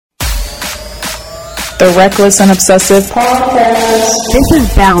The Reckless and Obsessive Podcast. This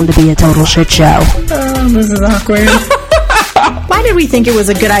is bound to be a total shit show. This is awkward. Why did we think it was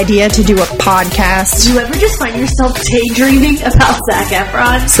a good idea to do a podcast? Do you ever just find yourself daydreaming about Zac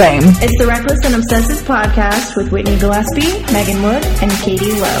Efron? Same. It's the Reckless and Obsessive Podcast with Whitney Gillespie, Megan Wood, and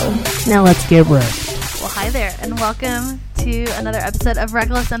Katie Lowe. Now let's get real. Well, hi there, and welcome to another episode of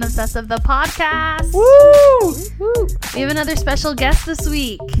Reckless and Obsessive, the podcast. Woo! Woo. We have another special guest this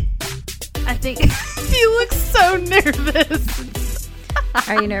week. I think you look so nervous.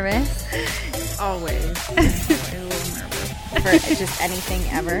 Are you nervous? Always. I'm a little nervous for just anything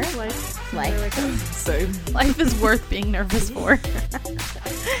ever. Life is worth being nervous for.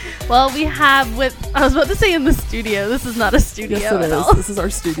 Well, we have I was about to say in the studio. This is not a studio Yes, it at is. all. This is our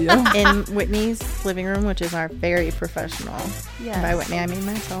studio. In Whitney's living room, which is our very professional. Yes. And by Whitney, I mean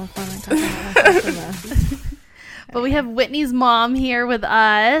myself when I talk about myself. But we have Whitney's mom here with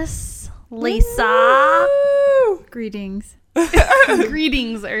us, Lisa. Greetings.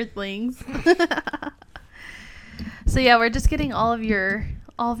 Greetings, Earthlings. So yeah, we're just getting all of your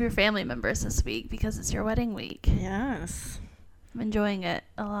family members this week because it's your wedding week. Yes. I'm enjoying it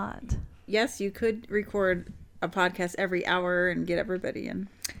a lot. Yes, you could record a podcast every hour and get everybody in.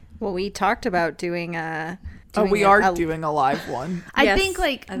 Well, we talked about doing We a are doing a live one. I Yes, think I we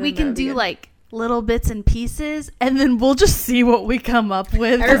think can that would be do good. like little bits and pieces, and then we'll just see what we come up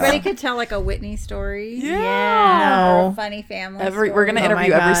with. Everybody could tell like a Whitney story. Yeah. Or a No. funny family We're going to Oh my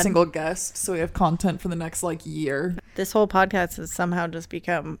interview every God. single guest, so we have content for the next year. This whole podcast has somehow just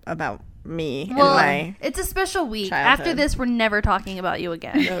become about me Well, and my... it's a special week. childhood. After this, we're never talking about you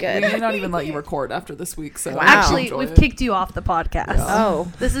again. We may not even let you record after this week. So Wow. Actually, enjoy we've it. kicked you off the podcast. Yeah.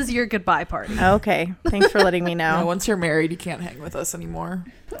 Oh, This is your goodbye party. okay. Thanks for letting me Yeah, know. once you're married, you can't hang with us anymore.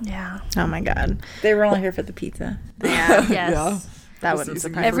 Yeah. Oh my God. They were only here for the pizza. Yeah. Yes. Yeah. That Just wouldn't using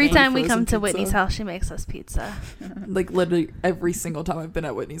surprise your Every me. time we frozen come to pizza. Whitney's house, she makes us pizza. Literally every single time I've been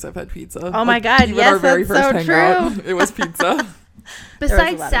at Whitney's, I've had pizza. Oh my God, even yes, our very that's first so hangout, true. it was pizza.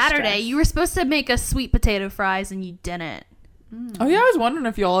 Besides lot of Saturday, stress. you were supposed to make us sweet potato fries, and you didn't. Oh yeah, I was wondering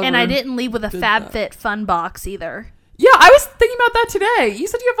if y'all ever... And I didn't leave with a did that. FabFit fun box either. Yeah, I was thinking about that today. You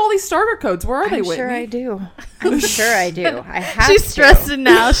said you have all these starter codes. Where are they, I'm Whitney? sure I do. I'm sure I do. I have She's to. stressed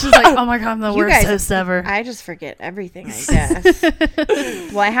now. She's like, oh my God, I'm the You worst guys- host ever. I just forget everything, I guess.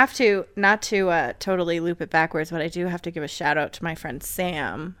 Well, I have to, not to totally loop it backwards, but I do have to give a shout out to my friend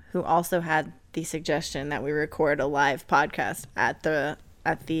Sam, who also had the suggestion that we record a live podcast at the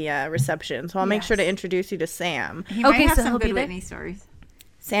reception. So I'll make sure to introduce you to Sam. He Okay, might have so he'll some be good there? Whitney stories.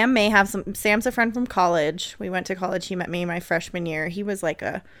 Sam may have some. Sam's a friend from college. We went to college. He met me my freshman year. He was like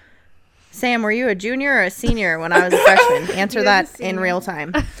a... Sam, were you a junior or a senior when I was a freshman? Answer that in real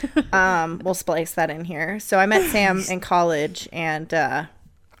time. We'll splice that in here. So I met Sam in college, and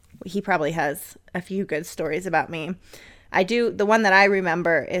he probably has a few good stories about me. The one that I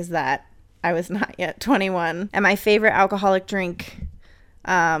remember is that I was not yet 21, and my favorite alcoholic drink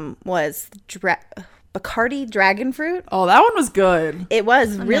was Bacardi Dragon Fruit. Oh, that one was good. It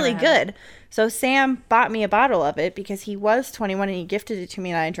was really good. So Sam bought me a bottle of it because he was 21 and he gifted it to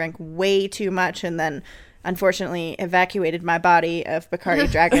me, and I drank way too much and then unfortunately evacuated my body of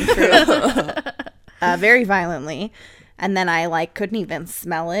Bacardi Dragon Fruit very violently. And then I couldn't even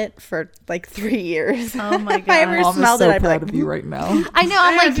smell it for 3 years. Oh my If I ever God. Mom is smelled so it, I'd be proud like, of you right now. I know.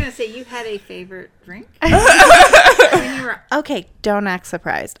 I'm I was like, going to say, you had a favorite drink? When you were... okay, don't act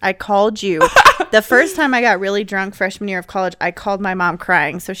surprised. I called you. The first time I got really drunk freshman year of college, I called my mom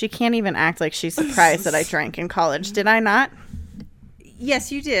crying. So she can't even act like she's surprised that I drank in college. Did I not?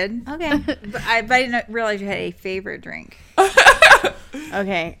 Yes, you did. Okay. But I didn't realize you had a favorite drink.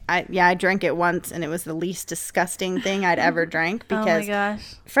 Okay. I drank it once, and it was the least disgusting thing I'd ever drank oh my because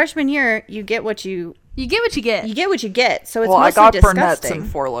gosh. freshman year, you get what you You get what you get. get. So it's Well, I mostly got Burnett's disgusting. and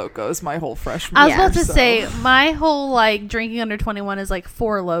Four Locos my whole freshman I was year. about to so- say, my whole drinking under 21 is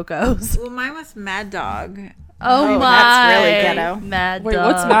 4 Locos. Well, mine was Mad Dog. Oh, Oh, my. that's really ghetto. Mad Wait,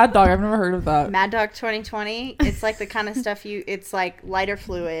 Dog. what's Mad Dog? I've never heard of that. Mad Dog 2020. It's like the kind of stuff it's like lighter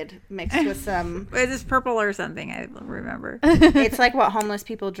fluid mixed with some. It was purple or something, I remember. It's like what homeless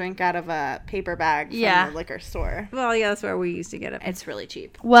people drink out of a paper bag from Yeah. the liquor store. Well, yeah, that's where we used to get it. It's really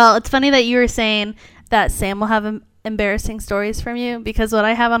cheap. Well, it's funny that you were saying that Sam will have embarrassing stories from you, because what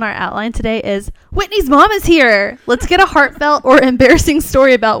I have on our outline today is Whitney's mom is here. Let's get a heartfelt or embarrassing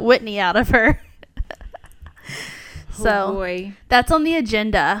story about Whitney out of her. Oh, So boy. that's on the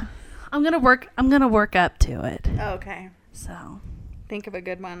agenda. I'm gonna work up to it. Okay. So Think of a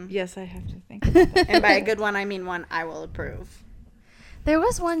good one. Yes, I have to think about that. And by a good one, I mean one I will approve. there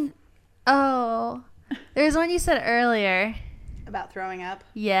was one. Oh, there was one you said earlier. About throwing up?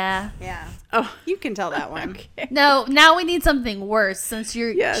 Yeah. Yeah. Oh, You can tell that one. No, now we need something worse since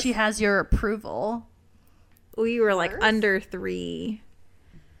Yes. she has your approval. we were like Worse? under 3.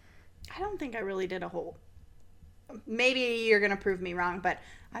 I don't think I really did a whole. Maybe you're going to prove me wrong, but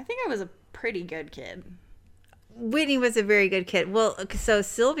I think I was a pretty good kid. Whitney was a very good kid. Well, so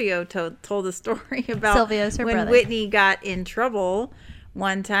Silvio told a story about Silvio's her when brother. Whitney got in trouble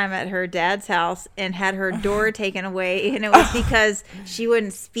one time at her dad's house and had her door taken away, and it was because she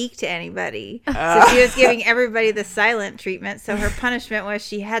wouldn't speak to anybody. So she was giving everybody the silent treatment. So her punishment was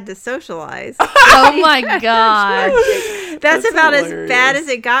she had to socialize. Oh my god. That's about hilarious. as bad as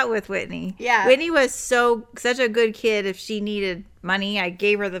it got with Whitney. Yeah. Whitney was such a good kid. If she needed money, I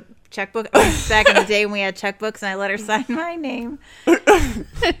gave her the checkbook. Back in the day when we had checkbooks, and I let her sign my name.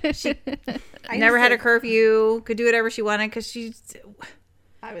 She never had a curfew. Could do whatever she wanted because she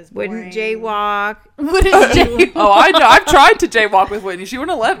I was boring. wouldn't jaywalk. Oh, I know. I've tried to jaywalk with Whitney. She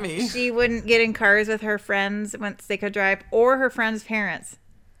wouldn't let me. She wouldn't get in cars with her friends once they could drive, or her friends' parents.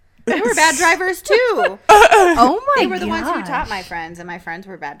 They were bad drivers too. Oh my god. They were the ones who taught my friends, and my friends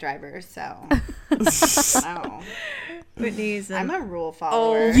were bad drivers. So, no. Whitney's I'm a rule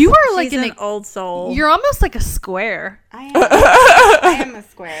follower. old. You are like She's an an old soul. You're almost like a square. I am a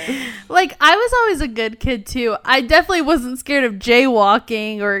square. Like, I was always a good kid, too. I definitely wasn't scared of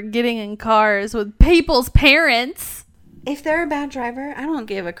jaywalking or getting in cars with people's parents. If they're a bad driver, I don't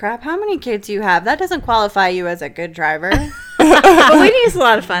give a crap how many kids you have. That doesn't qualify you as a good driver. But Whitney was a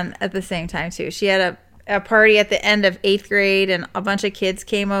lot of fun at the same time, too. She had a party at the end of 8th grade, and a bunch of kids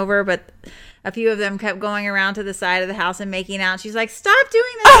came over, but a few of them kept going around to the side of the house and making out. She's like, stop doing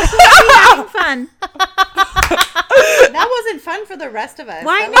this. We're supposed to be having fun. That wasn't fun for the rest of us.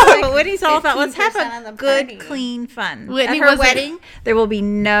 Why That not? was like But Whitney's all about, let's have 15% of a the good, party. clean fun. Whitney At her wasn't- wedding, there will be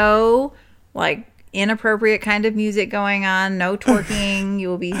no, like, inappropriate kind of music going on. No twerking. You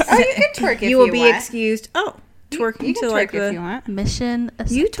will be. Oh, you can twerk if you will you be want. excused. Oh, twerking You can to twerk like if the. you want. Mission.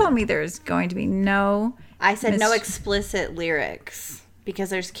 You told me there's going to be no. I said no Miss- explicit lyrics because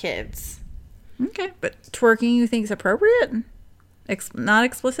there's kids. Okay, but twerking you think is appropriate? Not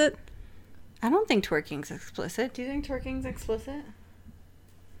explicit? I don't think twerking's explicit. Do you think twerking's explicit?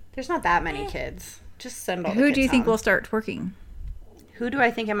 There's not that many kids. Just send all the Who kids do you think home. will start twerking? Who do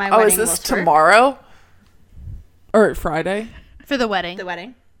I think at my Oh, wedding is this will twerk? tomorrow? Or Friday? For the wedding. The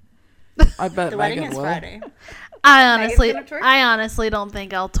wedding. I bet The wedding Megan is will. Friday. I gonna twerk? honestly don't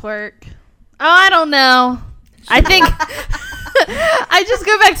think I'll twerk. Oh, I don't know. I think I just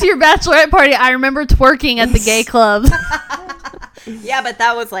go back to your bachelorette party. I remember twerking at the gay club. Yeah, but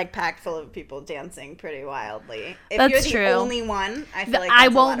that was like packed full of people dancing pretty wildly. If That's you're the true. only one, I feel like I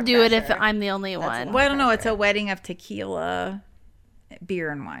that's a lot won't of do it if pressure. I'm the only one. lot. Well, I don't know. It's a wedding of tequila,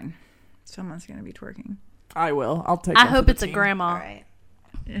 beer, and wine. Someone's going to be twerking. I will. I'll take I one for hope the it's a team. grandma. All right.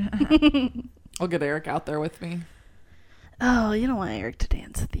 I'll get Eric out there with me. Oh, you don't want Eric to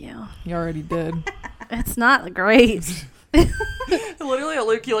dance with you. He already did. It's not great. Literally,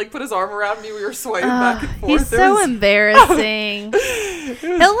 Luke, like put his arm around me. We were swaying back and forth. He's There so was- embarrassing. it was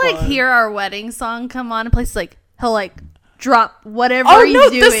He'll like fun. hear our wedding song come on and places like he'll like drop whatever Oh he's no,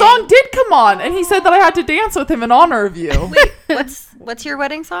 doing. the song did come on, and he said that I had to dance with him in honor of you. What's your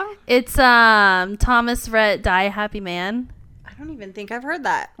wedding song? It's Thomas Rhett, Die a Happy Man. I don't even think I've heard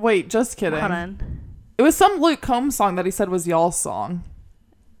that. Wait, just kidding. Hold on. It was some Luke Combs song that he said was y'all's song.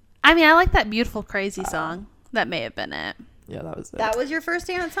 I mean, I like that Beautiful Crazy song. That may have been it. Yeah, that was it. That was your first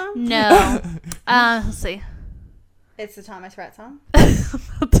dance song? No. Let's see. It's the Thomas Rhett song? I'm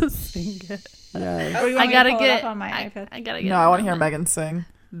about to sing it. yeah. Or you want I me to gotta pull it get. up on my I iPad? gotta get. No, I want to hear Megan sing.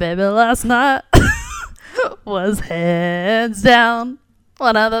 Baby, last night was hands down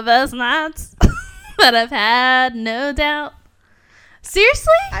one of the best nights that I've had, no doubt.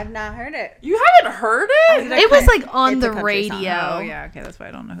 Seriously? I've not heard it. You haven't heard it? It was like on It's a the country song. radio. Oh, yeah. Okay, that's why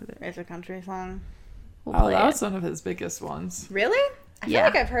I don't know who that is. It's a country song. We'll Oh, play that it. was one of his biggest ones. Really? I feel Yeah.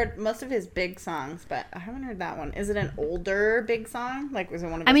 like I've heard most of his big songs, but I haven't heard that one. Is it an older big song? Like, was it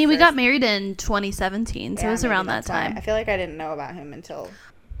one of I his mean, we first? got married in 2017, so Yeah, it was maybe around that that's why. time. I feel like I didn't know about him until...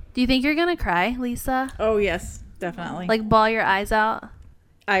 Do you think you're gonna cry, Lisa? Oh, yes. Definitely. Like bawl your eyes out?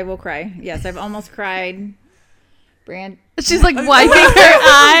 I will cry. Yes, I've almost cried. She's like wiping her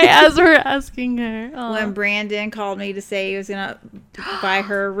eye as we're asking her. Aw. When Brandon called me to say he was going to buy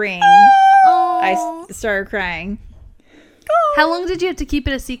her a ring, Aw. I started crying. How long did you have to keep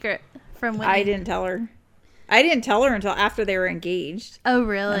it a secret from Whitney? I didn't tell her. I didn't tell her until after they were engaged. Oh,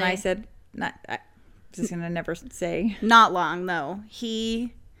 really? And I said, I'm just going to never say. Not long, though.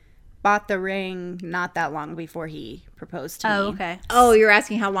 He bought the ring not that long before he proposed to me. Oh, okay. Oh, you're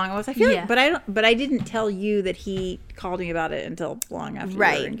asking how long it was. I feel Yeah. like, but I didn't tell you that he called me about it until long after we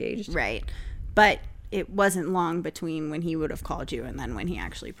were engaged. Right. But it wasn't long between when he would have called you and then when he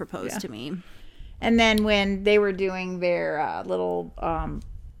actually proposed to me. And then when they were doing their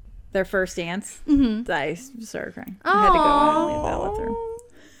their first dance, I started crying. I had to go and leave Bella through.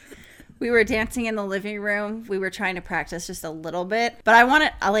 We were dancing in the living room. We were trying to practice just a little bit. But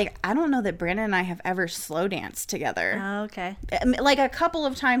I don't know that Brandon and I have ever slow danced together. Oh, okay. Like a couple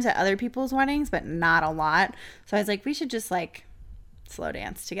of times at other people's weddings, but not a lot. So I was like, we should just like slow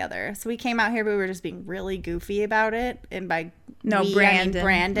dance together. So we came out here, but we were just being really goofy about it. And by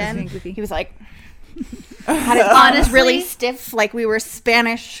Brandon, he was like, had his arms really stiff, like we were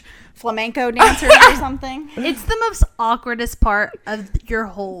Spanish flamenco dancers or something. It's the most awkwardest part of your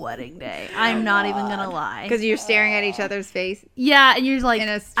whole wedding day. I'm not even gonna lie. Because you're staring at each other's face. Yeah, and you're like,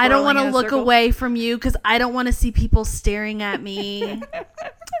 I don't want to look circle. away from you because I don't want to see people staring at me.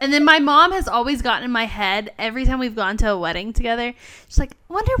 And then my mom has always gotten in my head every time we've gone to a wedding together. She's like,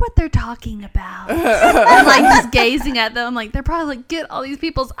 wonder what they're talking about. And like just gazing at them. I'm like, they're probably like, get all these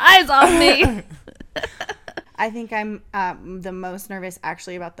people's eyes off me. I think I'm the most nervous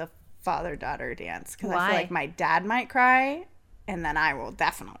actually about the father-daughter dance because I Why? feel like my dad might cry and then I will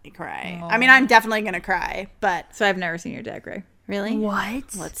definitely cry. I mean, I'm definitely going to cry, but... So I've never seen your dad cry. Really?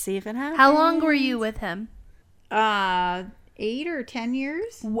 What? Let's see if it happens. How long were you with him? 8 or 10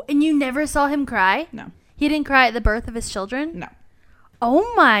 years? And you never saw him cry? No. He didn't cry at the birth of his children? No.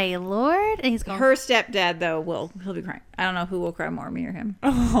 Oh my lord. And he's going, Her stepdad, though, he'll be crying. I don't know who will cry more, me or him.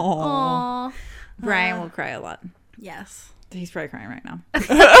 aw. Brian will cry a lot. Yes. He's probably crying right now.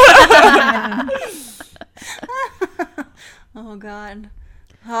 Oh, God.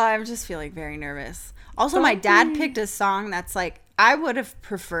 Oh, I'm just feeling very nervous. Also, my dad picked a song that's like, I would have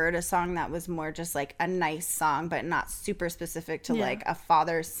preferred a song that was more just like a nice song, but not super specific to like a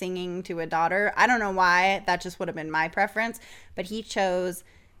father singing to a daughter. I don't know why. That just would have been my preference. But he chose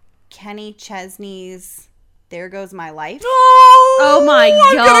Kenny Chesney's There Goes My Life. Oh my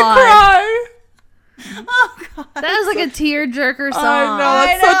I'm god. gonna cry. Oh, God. That was like a tearjerker song. I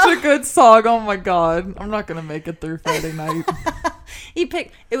know, it's such a good song. Oh my god. I'm not gonna make it through Friday night.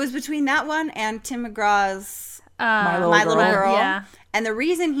 It was between that one and Tim McGraw's My Little My Little Girl. Yeah. And the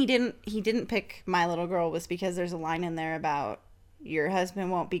reason he didn't pick My Little Girl was because there's a line in there about your husband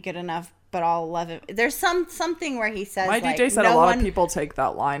won't be good enough, but I'll love him. There's something where he says My like, DJ said no a lot one... of people take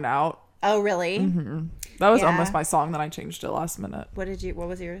that line out. Oh, really? Mm-hmm. That was Yeah. almost my song, then I changed it last minute. What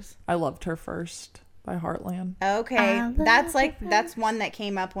was yours? I Loved Her First by Heartland. Okay. That's one that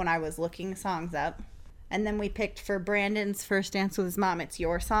came up when I was looking songs up. And then we picked for Brandon's first dance with his mom, It's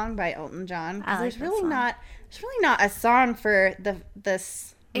Your Song by Elton John. I like There's that really song. not a song for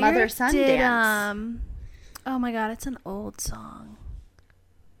this mother-son Eric did, dance. oh my god, it's an old song.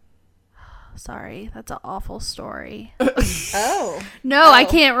 Sorry, that's an awful story. Oh. No, I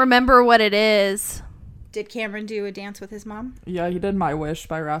can't remember what it is. Did Cameron do a dance with his mom? Yeah, he did My Wish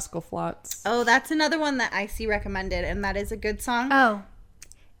by Rascal Flatts. Oh, that's another one that I see recommended, and that is a good song. Oh.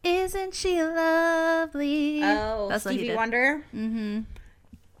 Isn't she lovely? Oh, That's what he Stevie did. Wonder? Mm-hmm.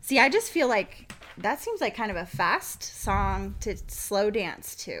 See, I just feel like that seems like kind of a fast song to slow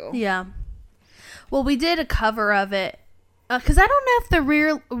dance to. Yeah. Well, we did a cover of it. Because I don't know if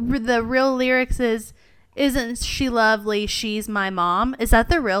the real lyrics is, isn't she lovely, she's my mom. Is that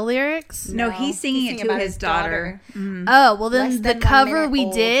the real lyrics? No, he's singing it to about his daughter. Oh, well Less then than the 1 cover minute we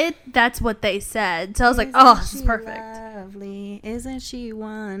old. did, that's what they said. So I was like, oh, this is perfect. Lovely, isn't she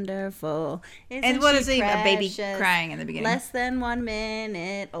wonderful? Isn't And what she is he? A baby precious? crying in the beginning. Less than 1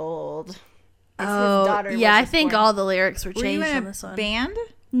 minute old. It's his Oh, daughter yeah, was I just think born. all the lyrics were Were you changed in on a this one. band?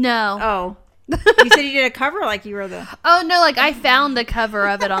 No. Oh. You said you did a cover like you were the... Oh, no, like I found a cover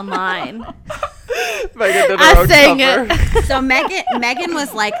of it online. Megan did her I own sang cover. it. So Megan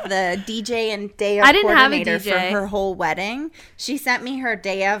was like the DJ and day of I didn't have a coordinator for DJ. her whole wedding. She sent me her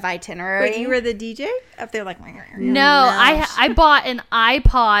day of itinerary. Wait, you were the DJ? Up there like... No, I bought an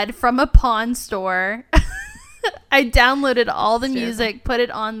iPod from a pawn store. I downloaded all the music, put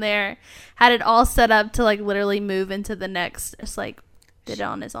it on there, had it all set up to like literally move into the next. Just like did it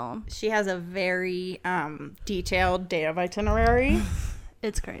on his own. She has a very detailed day of itinerary.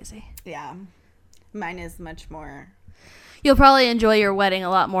 It's crazy. Yeah. Mine is much more. You'll probably enjoy your wedding a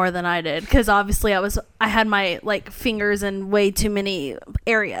lot more than I did because obviously I had my like fingers in way too many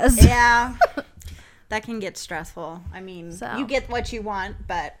areas. Yeah. That can get stressful. I mean, So. you get what you want,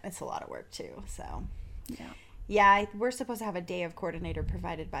 but it's a lot of work too. So, yeah, we're supposed to have a day of coordinator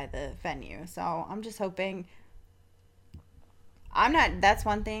provided by the venue. So I'm just hoping. That's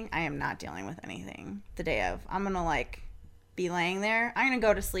one thing. I am not dealing with anything the day of. I'm going to like be laying there. I'm going to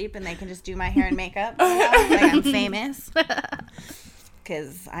go to sleep and they can just do my hair and makeup. You know? Like I'm famous.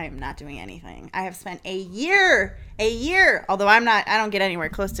 Because I am not doing anything. I have spent a year, although I don't get anywhere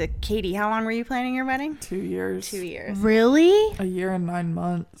close to Katie. How long were you planning your wedding? 2 years. 2 years. Really? A year and 9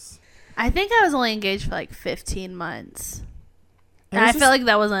 months. I think I was only engaged for like 15 months. It And was I felt like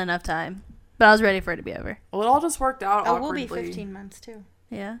that wasn't enough time. But I was ready for it to be over. Well, it all just worked out Oh, awkwardly. we'll be 15 months too.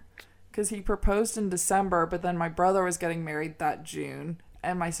 Yeah. Because he proposed in December, but then my brother was getting married that June,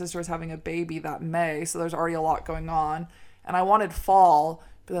 and my sister was having a baby that May, so there's already a lot going on. And I wanted fall,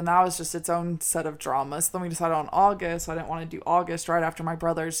 but then that was just its own set of dramas. So then we decided on August. So I didn't want to do August right after my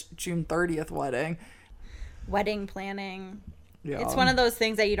brother's June 30th wedding. Wedding planning. Yeah. It's one of those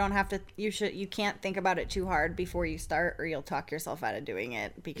things that you don't have to, you can't think about it too hard before you start, or you'll talk yourself out of doing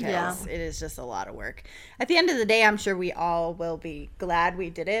it, because it is just a lot of work. At the end of the day, I'm sure we all will be glad we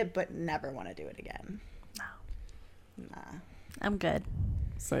did it, but never want to do it again. No. Nah. I'm good.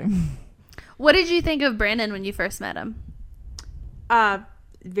 Same. What did you think of Brandon when you first met him?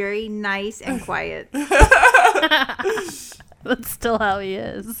 Very nice and quiet. That's still how he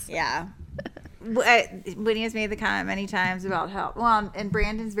is. Yeah. Whitney has made the comment many times about how, well, and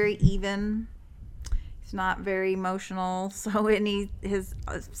Brandon's very even. He's not very emotional. So Whitney has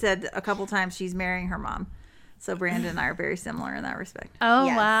said a couple times she's marrying her mom. So Brandon and I are very similar in that respect. Oh,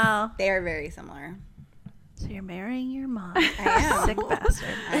 Yes. wow. They are very similar. So you're marrying your mom. I am. Sick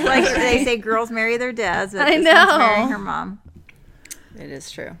bastard. Like they say girls marry their dads, but I this one's know. marrying her mom. It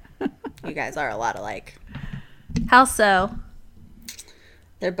is true. You guys are a lot alike. How so?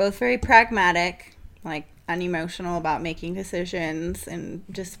 They're both very pragmatic, like unemotional about making decisions, and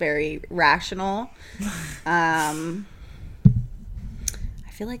just very rational. I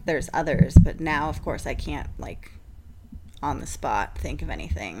feel like there's others, but now, of course, I can't, like, on the spot think of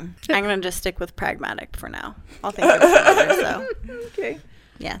anything. I'm going to just stick with pragmatic for now. I'll think of others, though. Okay.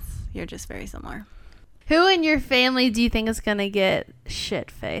 Yes, you're just very similar. Who in your family do you think is going to get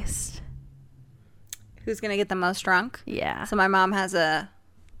shit-faced? Who's going to get the most drunk? Yeah. So my mom has an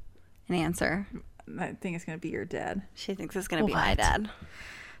answer. I think it's going to be your dad. She thinks it's going to be my What? dad.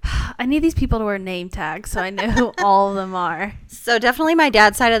 I need these people to wear name tags so I know who all of them are. So definitely my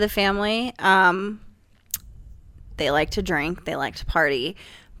dad's side of the family. They like to drink. They like to party.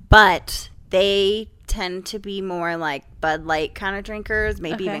 But they tend to be more like Bud Light kind of drinkers,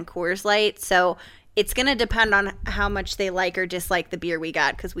 maybe Okay. even Coors Light. So it's going to depend on how much they like or dislike the beer we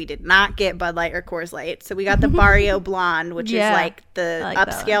got, because we did not get Bud Light or Coors Light. So we got the Barrio Blonde, which Yeah, is like the I like that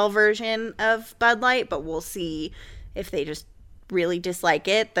upscale version of Bud Light. But we'll see if they just really dislike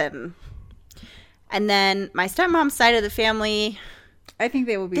it. Then, and then my stepmom's side of the family, I think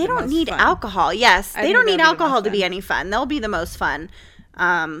they will be they the don't most need fun. alcohol. Yes, I they think don't they'll need be the alcohol most to be fun. any fun. They'll be the most fun.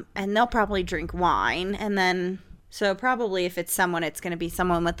 And they'll probably drink wine. And then, so probably if it's someone, it's going to be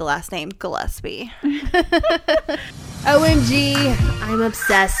someone with the last name Gillespie. OMG, I'm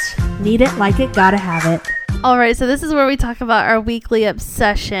obsessed. Need it, like it, gotta have it. All right, so this is where we talk about our weekly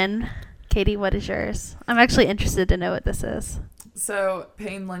obsession. Katie, what is yours? I'm actually interested to know what this is. So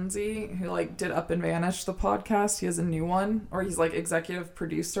Payne Lindsay, who like did Up and Vanish, the podcast, he has a new one, or he's like executive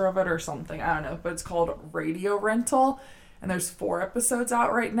producer of it or something. I don't know, but it's called Radio Rental, and there's 4 episodes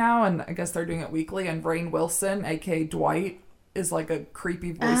out right now, and I guess they're doing it weekly. And Rainn Wilson, aka Dwight, is like a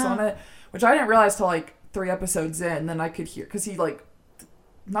creepy voice on it, which I didn't realize till like 3 episodes in. Then I could hear, because he like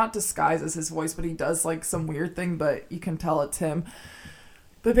not disguises his voice, but he does like some weird thing, but you can tell it's him.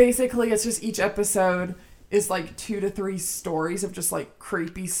 But basically, it's just each episode is like 2 to 3 stories of just like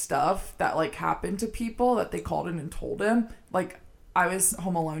creepy stuff that like happened to people that they called in and told him. Like, I was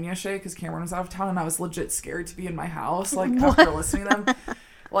home alone yesterday because Cameron was out of town, and I was legit scared to be in my house, like, after listening to them.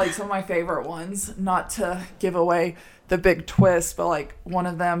 Like, some of my favorite ones, not to give away the big twist, but like one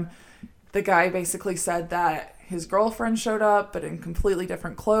of them, the guy basically said that his girlfriend showed up, but in completely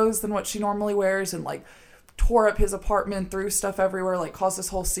different clothes than what she normally wears, and like tore up his apartment, threw stuff everywhere, like caused this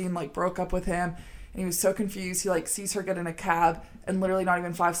whole scene, like broke up with him. And he was so confused. He like sees her get in a cab, and literally not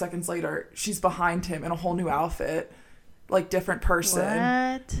even 5 seconds later, she's behind him in a whole new outfit, like different person.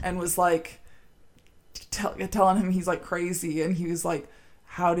 What? And was like telling him he's like crazy. And he was like,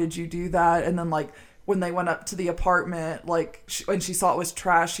 how did you do that? And then like when they went up to the apartment, like when she saw it was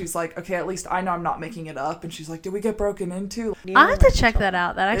trash, she was like, okay, at least I know I'm not making it up. And she's like, did we get broken into? I'll have to check that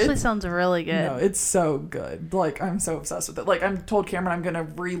out. That actually It's- sounds really good. No, it's so good. Like, I'm so obsessed with it. Like, I'm told Cameron I'm going to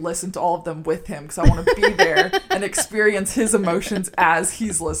re-listen to all of them with him because I want to be there and experience his emotions as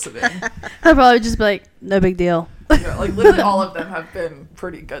he's listening. I'll probably just be like, no big deal. You know, like, literally all of them have been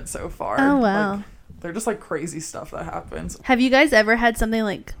pretty good so far. Oh, wow. Like, they're just like crazy stuff that happens. Have you guys ever had something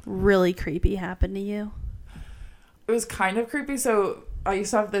like really creepy happen to you? It was kind of creepy. So I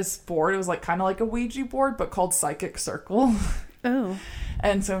used to have this board. It was like kind of like a Ouija board, but called Psychic Circle. Oh.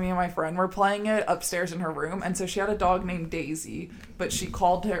 And so me and my friend were playing it upstairs in her room. And so she had a dog named Daisy, but she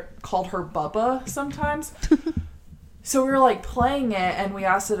called her Bubba sometimes. So we were like playing it, and we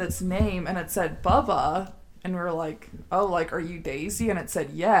asked it its name, and it said Bubba. And we were like, oh, like, are you Daisy? And it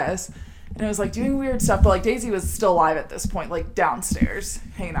said yes. And it was like doing weird stuff, but like Daisy was still alive at this point, like downstairs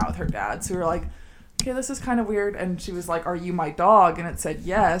hanging out with her dad. So we were like, okay, this is kind of weird. And she was like, are you my dog? And it said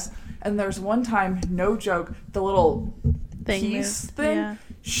yes. And there's one time, no joke, the little piece thing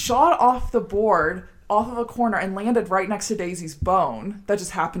shot off the board, off of a corner, and landed right next to Daisy's bone. That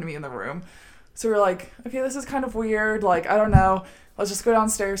just happened to me in the room. So we were like, okay, this is kind of weird. Like, I don't know. Let's just go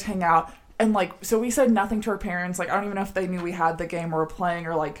downstairs, hang out. And like, so we said nothing to our parents. Like, I don't even know if they knew we had the game or were playing,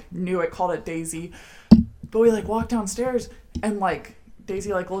 or like knew it, called it Daisy. But we like walked downstairs, and like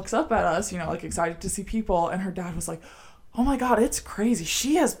Daisy like looks up at us, you know, like excited to see people. And her dad was like, oh my God, it's crazy.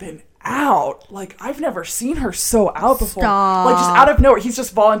 She has been out. Like, I've never seen her so out before. Stop. Like, just out of nowhere. He's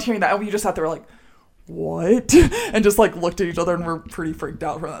just volunteering that. And we just sat there like, what? And just like looked at each other, and we're pretty freaked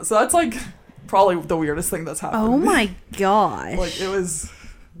out from that. So that's like probably the weirdest thing that's happened. Oh my gosh. Like, it was...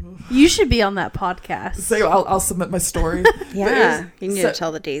 You should be on that podcast. So I'll submit my story. Yeah, you need to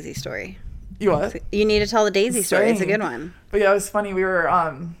tell the Daisy story. You what? You need to tell the Daisy story. It's a good one. But yeah, it was funny. We were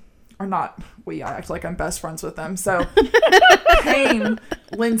or not we. I act like I'm best friends with them. So Payne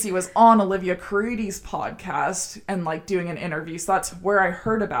Lindsay was on Olivia Caridi's podcast and like doing an interview. So that's where I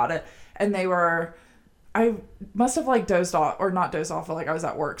heard about it. And I must have like dozed off, or not dozed off, but like I was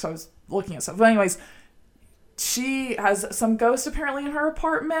at work, so I was looking at stuff. But anyways, she has some ghost apparently in her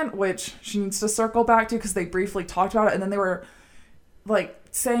apartment, which she needs to circle back to because they briefly talked about it. And then they were like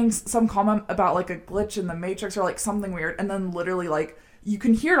saying some comment about like a glitch in the Matrix or like something weird. And then literally like you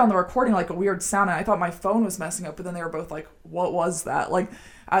can hear it on the recording, like a weird sound. And I thought my phone was messing up, but then they were both like, what was that? Like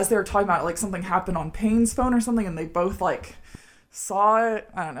as they were talking about it, like something happened on Payne's phone or something. And they both like saw it.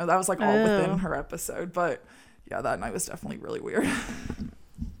 I don't know. That was like all within her episode. But yeah, that night was definitely really weird.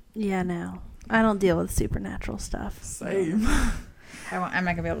 Yeah, no. I don't deal with supernatural stuff. Same. I'm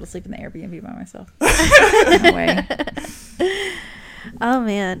not gonna be able to sleep in the Airbnb by myself. No way. Oh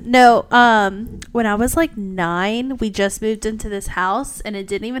man, no. When I was like 9, we just moved into this house, and it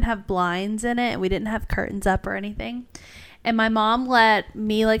didn't even have blinds in it, and we didn't have curtains up or anything. And my mom let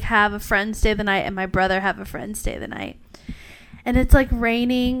me like have a friend stay the night, and my brother have a friend stay the night. And it's like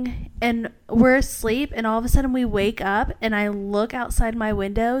raining, and we're asleep, and all of a sudden we wake up, and I look outside my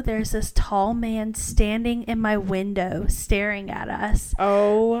window. There's this tall man standing in my window staring at us.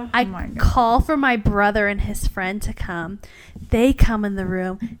 Oh, I my God. call for my brother and his friend to come. They come in the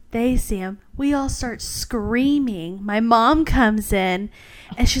room. They see him. We all start screaming. My mom comes in,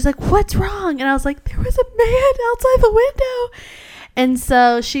 and she's like, what's wrong? And I was like, there was a man outside the window. And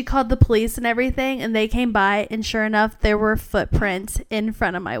so she called the police and everything, and they came by, and sure enough, there were footprints in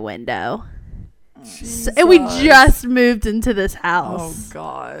front of my window. So, and we just moved into this house. Oh,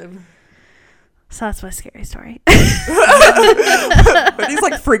 God. So that's my scary story. But he's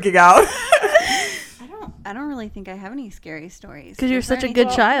like freaking out. I don't really think I have any scary stories. Because you're such a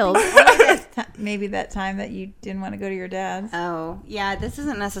good child. Maybe that time that you didn't want to go to your dad's. Oh, yeah, this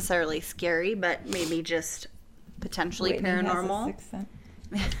isn't necessarily scary, but maybe just potentially paranormal.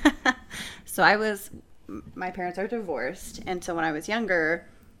 So my parents are divorced, and so when I was younger,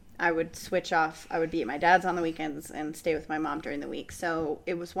 I would switch off. I would be at my dad's on the weekends and stay with my mom during the week. So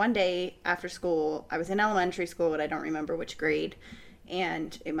it was one day after school. I was in elementary school, but I don't remember which grade,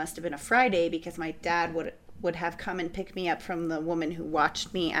 and it must have been a Friday because my dad would have come and pick me up from the woman who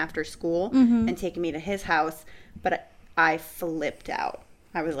watched me after school and taken me to his house, but I flipped out.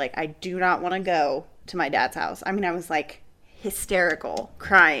 I was like, I do not want to go to my dad's house. I mean, I was like hysterical,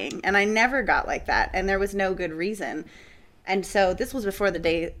 crying, and I never got like that, and there was no good reason. And so this was before the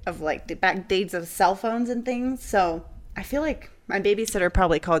day of like the back days of cell phones and things. So I feel like my babysitter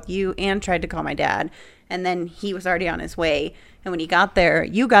probably called you and tried to call my dad, and then he was already on his way. And when he got there,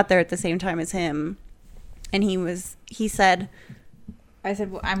 you got there at the same time as him, and he said, I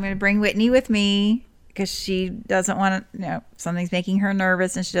said, well, I'm going to bring Whitney with me because she doesn't want to, something's making her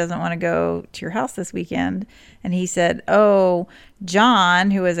nervous and she doesn't want to go to your house this weekend. And he said, oh,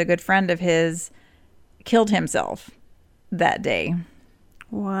 John, who is a good friend of his, killed himself that day.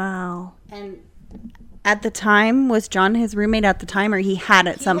 Wow. And at the time, was John his roommate at the time, or he had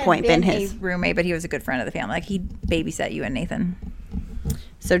at some point been his roommate, but he was a good friend of the family. Like, he babysat you and Nathan.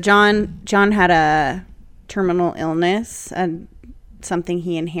 So John had a terminal illness, and something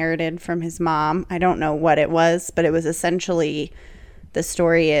he inherited from his mom. I don't know what it was, but it was essentially, the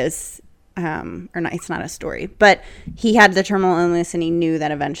story is, or not, it's not a story, but he had the terminal illness and he knew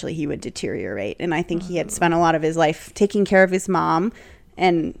that eventually he would deteriorate. And I think he had spent a lot of his life taking care of his mom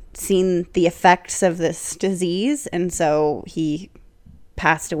and seen the effects of this disease. And so he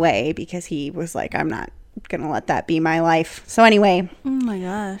passed away because he was like, I'm not going to let that be my life. So anyway. Oh my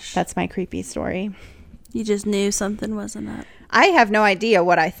gosh. That's my creepy story. You just knew something wasn't up. I have no idea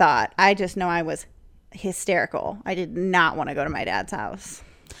what I thought. I just know I was hysterical. I did not want to go to my dad's house.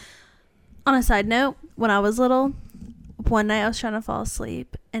 On a side note, when I was little, one night I was trying to fall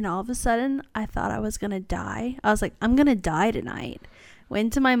asleep and all of a sudden I thought I was going to die. I was like, I'm going to die tonight.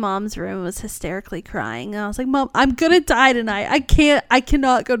 Went to my mom's room and was hysterically crying. And I was like, Mom, I'm going to die tonight. I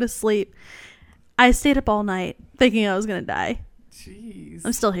cannot go to sleep. I stayed up all night thinking I was going to die. Jeez.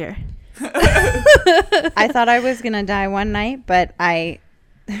 I'm still here. I thought I was going to die one night, but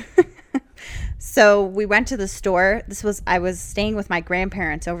so we went to the store. I was staying with my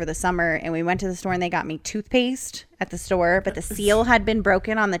grandparents over the summer, and we went to the store and they got me toothpaste at the store, but the seal had been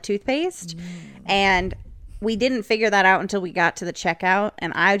broken on the toothpaste. And we didn't figure that out until we got to the checkout,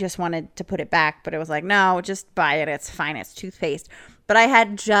 and I just wanted to put it back, but it was like, no, just buy it. It's fine. It's toothpaste. But I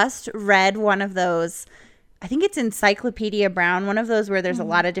had just read one of those, I think it's Encyclopedia Brown, one of those where there's a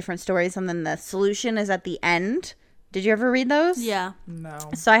lot of different stories and then the solution is at the end. Did you ever read those? Yeah. No.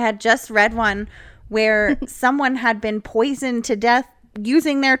 So I had just read one where someone had been poisoned to death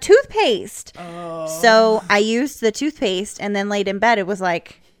using their toothpaste. Oh. So I used the toothpaste and then laid in bed. It was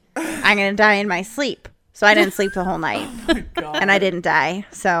like, I'm going to die in my sleep. So I didn't sleep the whole night. God. And I didn't die.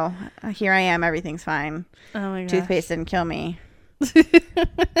 So here I am. Everything's fine. Oh my gosh. Toothpaste didn't kill me.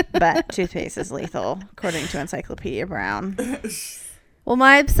 But toothpaste is lethal, according to Encyclopedia Brown. Well,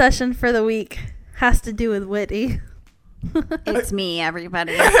 my obsession for the week has to do with Whitney. It's me,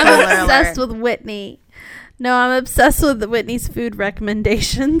 everybody. I'm obsessed with Whitney. No, I'm obsessed with Whitney's food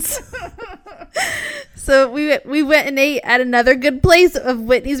recommendations. So we went and ate at another good place of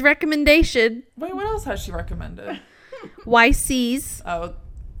Whitney's recommendation. What else has she recommended? YC's. Oh,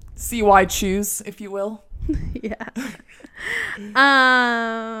 CY Choose, if you will. Yeah.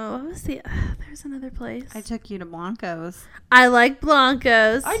 What was there's another place. I took you to Blanco's. I like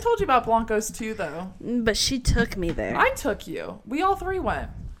Blanco's. I told you about Blanco's too, though. But she took me there. I took you. We all three went.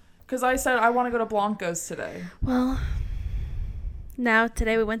 Because I said I want to go to Blanco's today. Well, now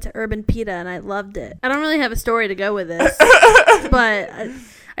today we went to Urban Pita and I loved it. I don't really have a story to go with this. But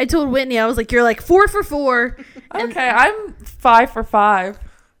I told Whitney, I was like, you're like 4 for 4. Okay, I'm 5 for 5.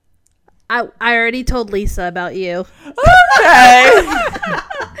 I already told Lisa about you. Okay.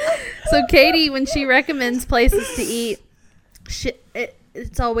 So Katie, when she recommends places to eat,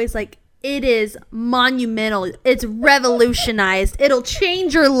 it's always like, it is monumental. It's revolutionized. It'll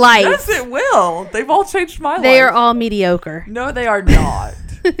change your life. Yes, it will. They've all changed my life. They are all mediocre. No, they are not.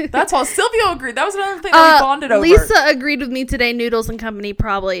 That's all. Silvio agreed. That was another thing that we bonded over. Lisa agreed with me today. Noodles and Company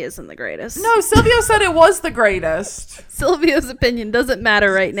probably isn't the greatest. No, Silvio said it was the greatest. Silvio's opinion doesn't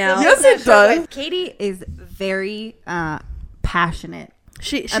matter right now. Yes, it does. Katie is very passionate.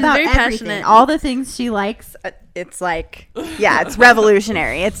 She's about very everything. passionate. All the things she likes. It's like, yeah, it's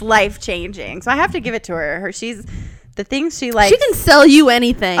revolutionary. It's life-changing. So I have to give it to her. She's the things she likes. She can sell you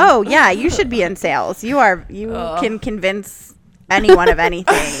anything. Oh, yeah, you should be in sales. You can convince anyone of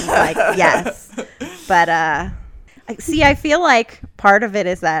anything. Like, yes. But see, I feel like part of it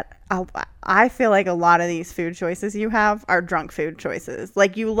is that I feel like a lot of these food choices you have are drunk food choices.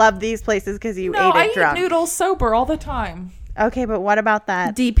 Like, you love these places because you ate it drunk. I eat noodles sober all the time. Okay, but what about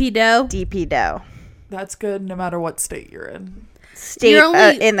that DP dough? DP dough. That's good no matter what state you're in. State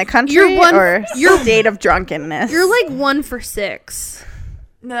in the country or state of drunkenness? You're like 1 for 6.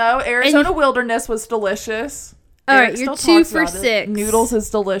 No, Arizona Wilderness was delicious. All right, you're 2 for 6. Noodles is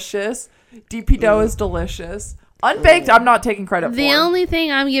delicious. DP dough is delicious. Unbaked, I'm not taking credit for. The only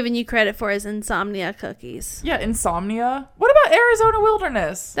thing I'm giving you credit for is Insomnia cookies. Yeah, Insomnia. What about Arizona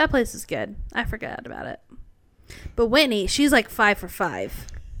Wilderness? That place is good. I forgot about it. But Whitney, she's like 5 for 5.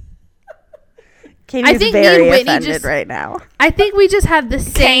 Katie's very offended right now. I think we just have the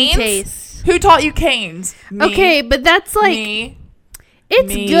same Cane's? taste. Who taught you Cane's? Me. Okay, but that's like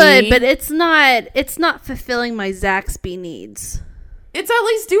it's good, but it's not fulfilling my Zaxby needs. It's at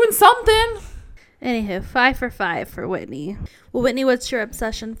least doing something. Anywho, 5 for 5 for Whitney. Well, Whitney, what's your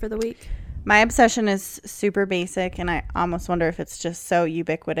obsession for the week? My obsession is super basic, and I almost wonder if it's just so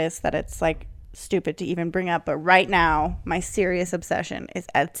ubiquitous that it's like stupid to even bring up. But right now, my serious obsession is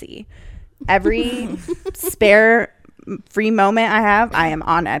Etsy. Every spare free moment I have, I am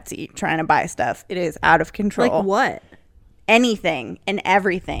on Etsy trying to buy stuff. It is out of control. Like what? anything and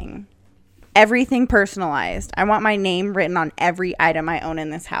everything. Everything personalized. I want my name written on every item I own in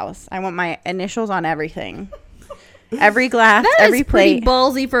this house. I want my initials on everything. Every glass, every plate. Pretty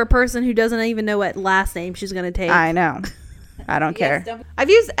ballsy for a person who doesn't even know what last name she's going to take. I know. I don't care. I've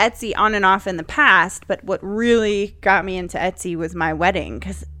used Etsy on and off in the past, but what really got me into Etsy was my wedding,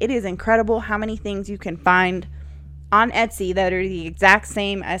 because it is incredible how many things you can find on Etsy that are the exact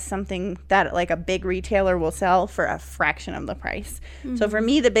same as something that like a big retailer will sell for a fraction of the price. Mm-hmm. So for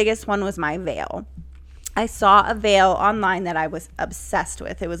me, the biggest one was my veil. I saw a veil online that I was obsessed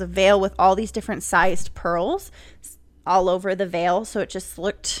with. It was a veil with all these different sized pearls all over the veil. So it just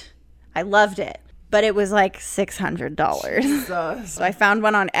looked, I loved it. But it was like $600. So I found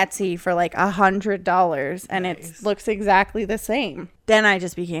one on Etsy for like $100, and it looks exactly the same. Then I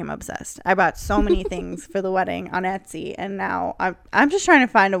just became obsessed. I bought so many things for the wedding on Etsy, and now I'm just trying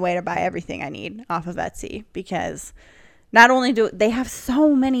to find a way to buy everything I need off of Etsy, because not only do they have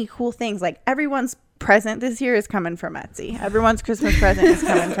so many cool things, like everyone's present this year is coming from Etsy. Everyone's Christmas present is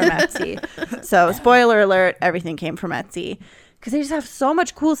coming from Etsy. So spoiler alert, everything came from Etsy. Because they just have so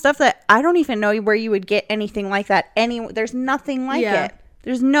much cool stuff that I don't even know where you would get anything like that. There's nothing like it.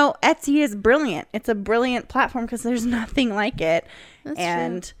 There's no, Etsy is brilliant. It's a brilliant platform because there's nothing like it. That's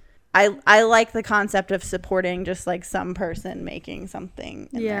true. I like the concept of supporting just like some person making something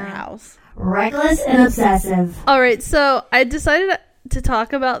in their house. Reckless and obsessive. All right, so I decided to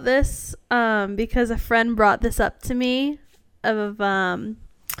talk about this because a friend brought this up to me of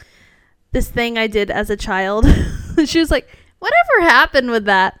this thing I did as a child. She was like, whatever happened with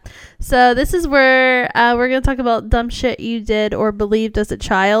that? So this is where we're going to talk about dumb shit you did or believed as a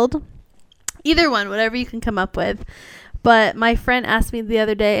child. Either one, whatever you can come up with. But my friend asked me the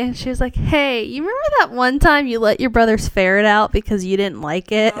other day, and she was like, hey, you remember that one time you let your brother's ferret out because you didn't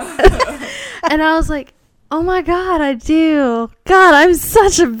like it? And I was like, oh my God, I do. God, I'm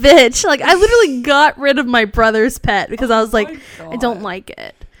such a bitch. Like, I literally got rid of my brother's pet because I was like, I don't like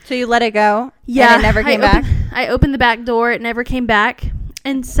it. So you let it go? Yeah. And it never came back? I opened the back door. It never came back.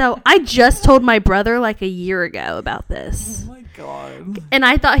 And so I just told my brother like a year ago about this. Oh my God. And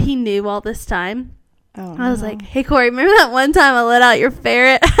I thought he knew all this time. Oh, I was like, hey, Corey, remember that one time I let out your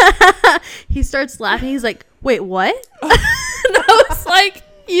ferret? He starts laughing. He's like, wait, what? And I was like,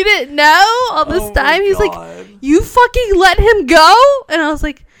 you didn't know all this time? He's like, you fucking let him go? And I was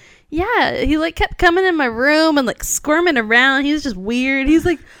like, yeah. He like kept coming in my room and like squirming around. He was just weird. He's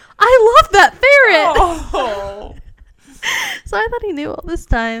like, I love that ferret. Oh. So I thought he knew all this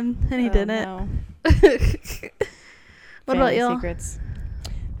time, and he didn't. No. What about y'all? Secrets.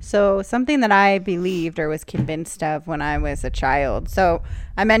 So something that I believed or was convinced of when I was a child. So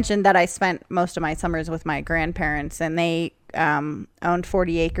I mentioned that I spent most of my summers with my grandparents, and they owned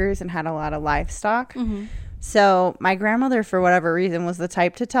 40 acres and had a lot of livestock. Mm-hmm. So my grandmother, for whatever reason, was the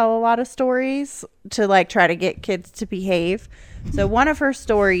type to tell a lot of stories to like try to get kids to behave. So one of her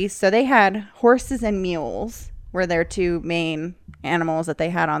stories, so they had horses and mules were their two main animals that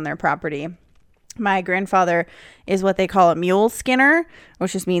they had on their property. My grandfather is what they call a mule skinner,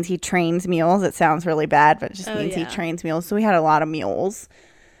 which just means he trains mules. It sounds really bad, but it just means he trains mules. So we had a lot of mules.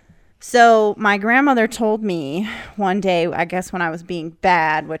 So my grandmother told me one day, I guess when I was being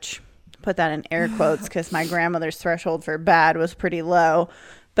bad, which put that in air quotes because my grandmother's threshold for bad was pretty low.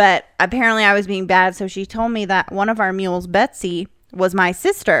 But apparently I was being bad. So she told me that one of our mules, Betsy, was my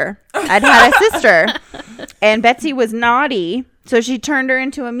sister. I'd had a sister. And Betsy was naughty. So she turned her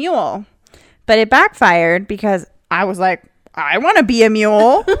into a mule. But it backfired because I was like, I want to be a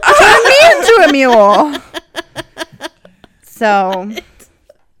mule. Turn me into a mule. So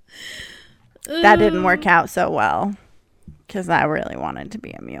that didn't work out so well because I really wanted to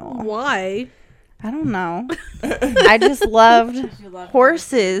be a mule. Why? I don't know. I just loved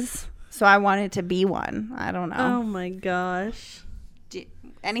horses, so I wanted to be one. I don't know. Oh my gosh.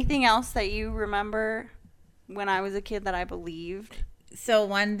 Anything else that you remember when I was a kid that I believed? So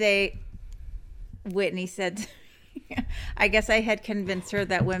one day, Whitney said to me, I guess I had convinced her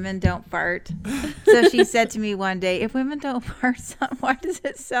that women don't fart. So she said to me one day, if women don't fart, why does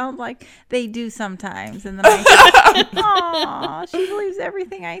it sound like they do sometimes? And then I said, aw, she believes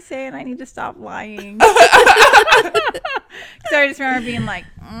everything I say and I need to stop lying. So I just remember being like,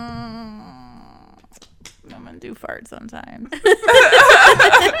 women do fart sometimes.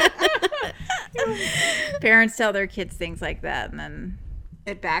 Parents tell their kids things like that and then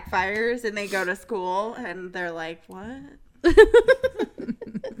it backfires and they go to school and they're like, what?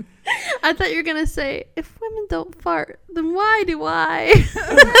 I I thought you were gonna say, if women don't fart, then why do I?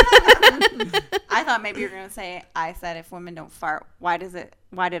 I thought maybe you were gonna say, I said if women don't fart, why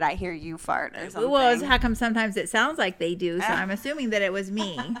did I hear you fart or something? Well, it's how come sometimes it sounds like they do, so I'm assuming that it was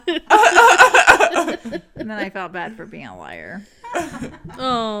me. And then I felt bad for being a liar.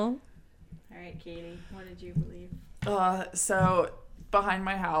 Oh. All right, Katie, what did you believe? So behind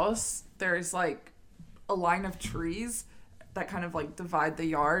my house, there's like a line of trees that kind of like divide the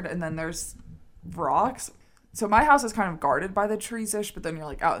yard, and then there's rocks. So my house is kind of guarded by the trees-ish, but then you're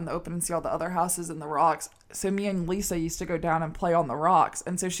like out in the open and see all the other houses and the rocks. So me and Lisa used to go down and play on the rocks,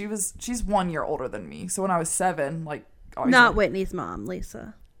 and so she's 1 year older than me. So when I was 7, like Not Whitney's mom,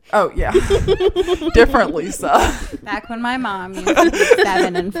 Lisa. Oh yeah, different Lisa. Back when my mom used to be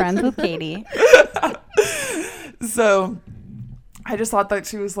 7 and friends with Katie. So I just thought that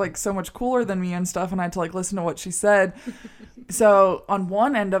she was like so much cooler than me and stuff, and I had to like listen to what she said. So on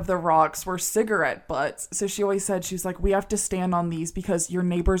one end of the rocks were cigarette butts. So she always said, she's like, we have to stand on these because your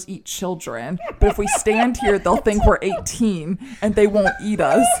neighbors eat children. But if we stand here, they'll think we're 18 and they won't eat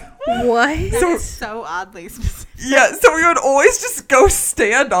us. What? So oddly specific. Yeah, so we would always just go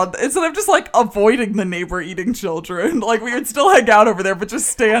stand on instead of just like avoiding the neighbor eating children. Like we would still hang out over there, but just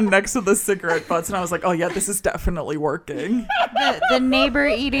stand next to the cigarette butts. And I was like, oh yeah, this is definitely working. The neighbor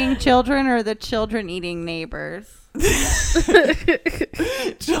eating children or the children eating neighbors?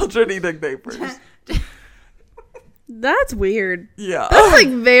 Children eating neighbors. That's weird. Yeah. That's like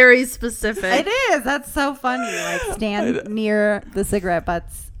very specific. It is. That's so funny. Like stand near the cigarette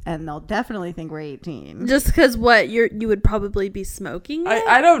butts and they'll definitely think we're 18. Just because you would probably be smoking it?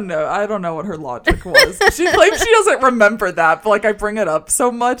 I don't know. I don't know what her logic was. She claims she doesn't remember that, but like I bring it up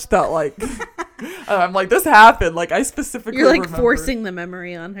so much that like I'm like, this happened. Like I specifically You're like remember. forcing the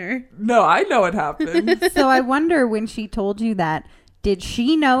memory on her. No, I know it happened. So I wonder, when she told you that, did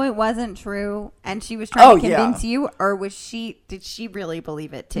she know it wasn't true and she was trying to convince you, or did she really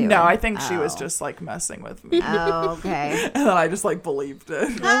believe it too? No, I think she was just like messing with me. Oh, okay. And then I just like believed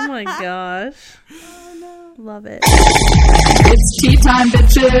it. Oh my gosh. Oh no. Love it. It's tea time,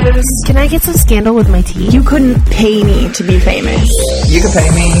 bitches. Can I get some scandal with my tea? You couldn't pay me to be famous. You can pay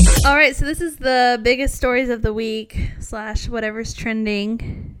me. All right, so this is the biggest stories of the week / whatever's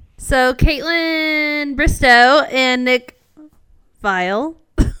trending. So Caitlin Bristow and Nick Viall.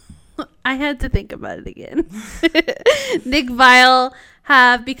 I had to think about it again. Nick Viall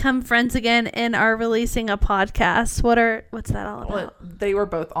have become friends again and are releasing a podcast. What's that all about? Well, they were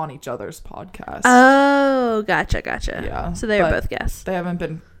both on each other's podcast. Oh, gotcha. Yeah. So they were both guests. They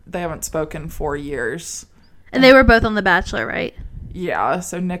haven't spoken for years. And they were both on The Bachelor, right? Yeah.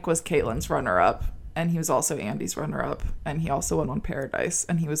 So Nick was Caitlin's runner-up, and he was also Andy's runner-up, and he also went on Paradise,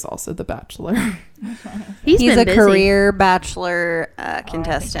 and he was also The Bachelor. He's been a busy. career Bachelor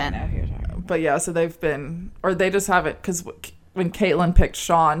contestant. But yeah, so they just haven't, because when Caitlin picked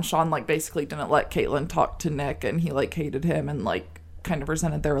Sean like basically didn't let Caitlin talk to Nick, and he like hated him and like kind of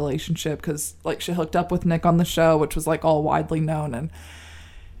resented their relationship because like she hooked up with Nick on the show, which was like all widely known, and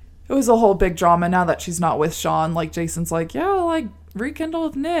it was a whole big drama. Now that she's not with Sean, like Jason's like, yeah, like rekindle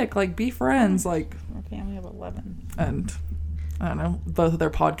with Nick, like be friends, like Our family of 11. and I don't know, both of their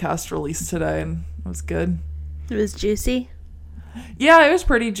podcasts released today, and it was good. It was juicy. Yeah, it was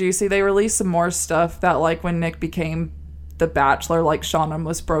pretty juicy. They released some more stuff that like when Nick became The Bachelor, like Sean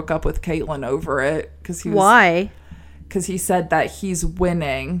almost broke up with Caitlin over it because Why? Because he said that he's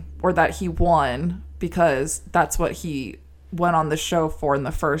winning, or that he won because that's what he went on the show for in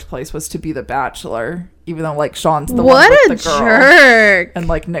the first place, was to be The Bachelor, even though like Sean's the one with the girl. Jerk. And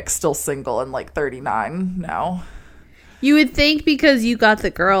like Nick's still single and like 39 now. You would think because you got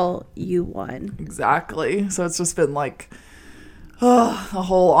the girl, you won. Exactly. So it's just been like a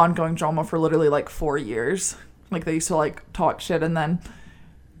whole ongoing drama for literally like 4 years. Like they used to like talk shit, and then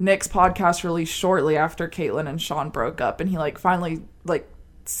Nick's podcast released shortly after Caitlin and Sean broke up, and he like finally like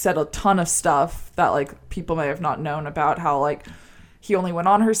said a ton of stuff that like people may have not known about, how like he only went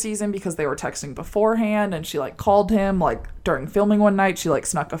on her season because they were texting beforehand, and she like called him like during filming one night. She like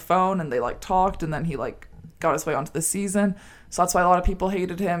snuck a phone and they like talked, and then he like got his way onto the season. So that's why a lot of people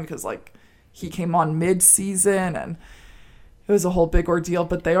hated him, because like he came on mid-season and it was a whole big ordeal.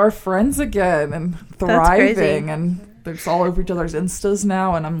 But they are friends again and thriving, and they're just all over each other's Instas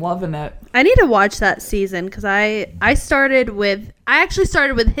now, and I'm loving it. I need to watch that season because I actually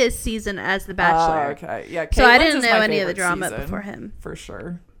started with his season as The Bachelor. Okay, yeah. So I Caitlin's didn't is know my any of the favorite drama season, before him. for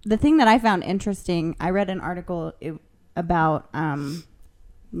sure. The thing that I found interesting, I read an article about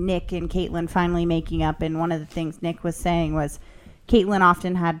Nick and Caitlin finally making up, and one of the things Nick was saying was Caitlin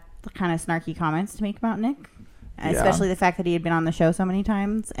often had kind of snarky comments to make about Nick, especially the fact that he had been on the show so many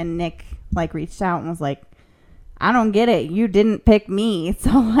times. And Nick like reached out and was like, I don't get it. You didn't pick me.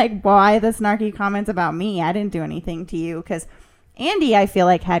 So like, why the snarky comments about me? I didn't do anything to you. Because Andy, I feel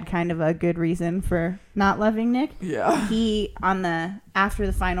like, had kind of a good reason for not loving Nick. Yeah. He, after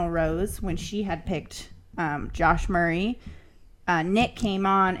the final rose, when she had picked Josh Murray, Nick came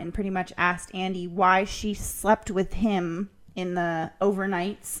on and pretty much asked Andy why she slept with him in the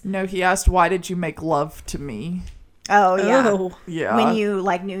overnights. No, he asked, why did you make love to me? Oh, yeah. Oh. Yeah. When you,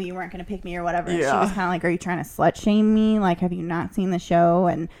 like, knew you weren't going to pick me or whatever. Yeah. She was kind of like, are you trying to slut shame me? Like, have you not seen the show?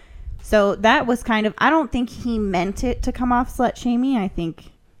 And so that was kind of, I don't think he meant it to come off slut shaming. I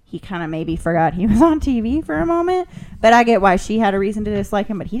think he kind of maybe forgot he was on TV for a moment. But I get why she had a reason to dislike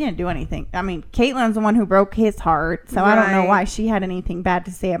him, but he didn't do anything. I mean, Caitlin's the one who broke his heart. So I don't know why she had anything bad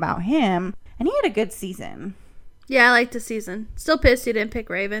to say about him. And he had a good season. Yeah, I liked the season. Still pissed he didn't pick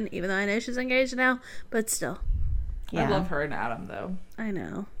Raven, even though I know she's engaged now. But still. I love her and Adam, though. I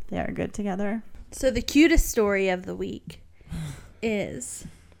know. They are good together. So the cutest story of the week is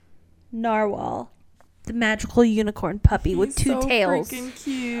Narwhal, the magical unicorn puppy with two tails. He's so freaking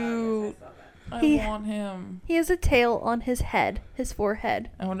cute. I want him. He has a tail on his head, his forehead.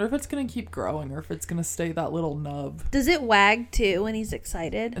 I wonder if it's going to keep growing or if it's going to stay that little nub. Does it wag, too, when he's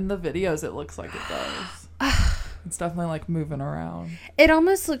excited? In the videos, it looks like it does. It's definitely, like, moving around. It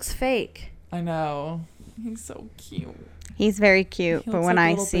almost looks fake. I know. He's so cute. He's very cute, but when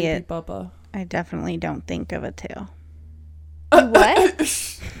I see it, Bubba. I definitely don't think of a tail. What?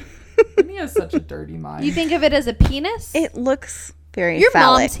 He has such a dirty mind. You think of it as a penis? It looks very Your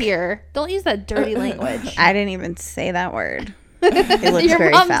phallic. mom's here. Don't use that dirty language. I didn't even say that word. It looks Your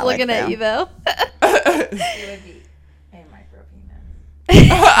very mom's phallic, looking at though. you, though.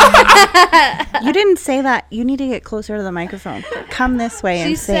 You didn't say that. You need to get closer to the microphone. Come this way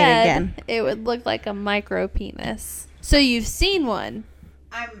and say it again. It would look like a micro penis. So you've seen one.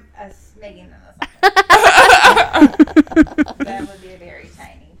 I'm making that would be a very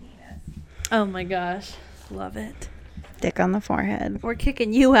tiny penis. Oh my gosh. Love it. Dick on the forehead. We're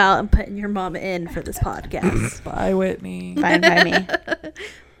kicking you out and putting your mom in for this podcast. Bye, Whitney. Bye by me.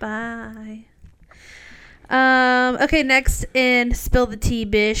 Bye. Okay, next in Spill the Tea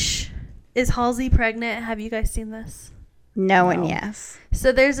Bish. Is Halsey pregnant? Have you guys seen this? No and yes.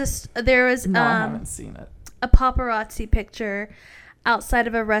 So there was No, I haven't seen it. a paparazzi picture outside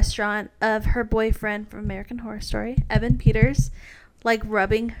of a restaurant of her boyfriend from American Horror Story, Evan Peters, like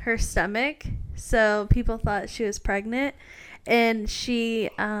rubbing her stomach. So people thought she was pregnant, and she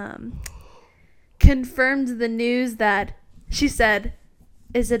confirmed the news that she said,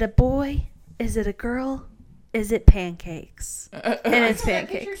 "Is it a boy? Is it a girl? Is it pancakes?" And it's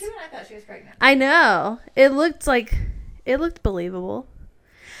pancakes. I thought she was pregnant. I know. It looked believable.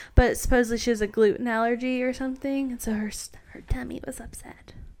 But supposedly she has a gluten allergy or something, and so her tummy was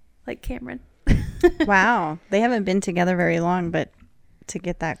upset. Like Cameron. Wow. They haven't been together very long, but to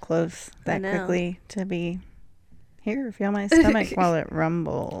get that close that know. quickly, to be here, feel my stomach while it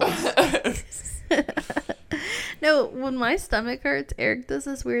rumbles. No, when my stomach hurts, Eric does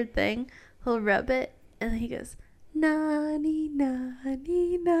this weird thing. He'll rub it, and he goes, "Nani,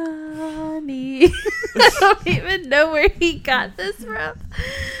 nani, nani." I don't even know where he got this from,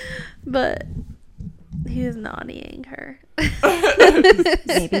 but he was nannying her.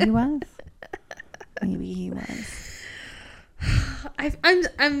 Maybe he was. Maybe he was.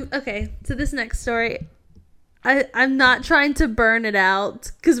 I'm okay. So this next story, I'm not trying to burn it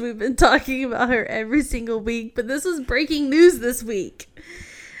out because we've been talking about her every single week, but this was breaking news this week.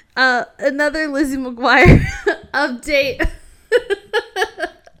 Another Lizzie McGuire update.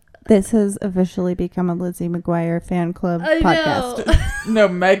 This has officially become a Lizzie McGuire fan club podcast. No,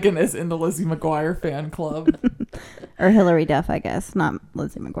 Megan is in the Lizzie McGuire fan club. Or Hillary Duff, I guess. Not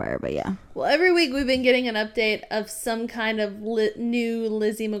Lizzie McGuire, but yeah. Well, every week we've been getting an update of some kind of new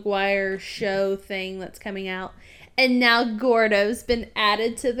Lizzie McGuire show thing that's coming out. And now Gordo's been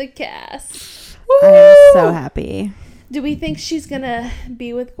added to the cast. I'm so happy. Do we think she's going to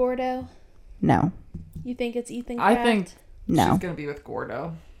be with Gordo? No. You think it's Ethan I Kraft? think No. she's going to be with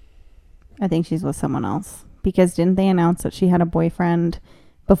Gordo. I think she's with someone else. Because didn't they announce that she had a boyfriend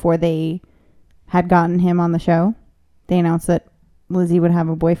before they had gotten him on the show? They announced that Lizzie would have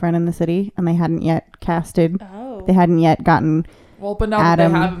a boyfriend in the city, and they hadn't yet casted. Oh. They hadn't yet gotten. Well, but now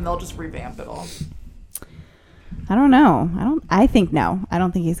Adam. that they have him, they'll just revamp it all. I don't know. I think no. I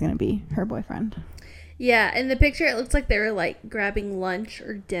don't think he's going to be her boyfriend. Yeah, in the picture it looks like they were like grabbing lunch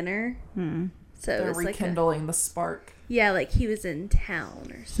or dinner. So They're it was rekindling the spark. like he was in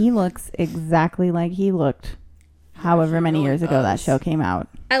town or something. He looks exactly like he looked however many really years ago that does. show came out.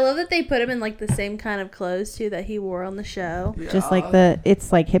 I love that they put him in like the same kind of clothes too that he wore on the show. Just like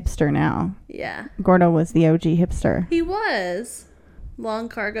it's like hipster now. Yeah. Gordo was the OG hipster. He was. Long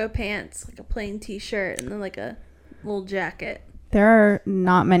cargo pants, like a plain t-shirt, and then like a little jacket. There are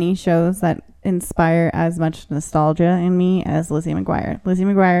not many shows that inspire as much nostalgia in me as Lizzie McGuire. Lizzie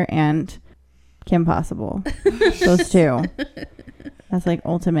McGuire and Kim Possible. Those two. That's like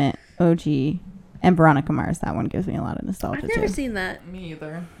ultimate OG. And Veronica Mars. That one gives me a lot of nostalgia I've never too. seen that. Me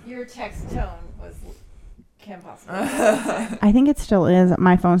either. Your text tone was Kim Possible. I think it still is.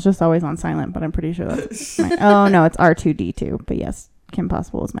 My phone's just always on silent, but I'm pretty sure that's oh no, it's R2D2. But yes, Kim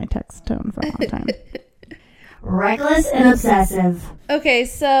Possible was my text tone for a long time. Reckless and obsessive. Okay,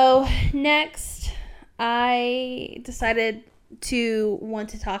 so next I decided to want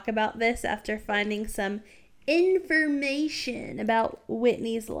to talk about this after finding some information about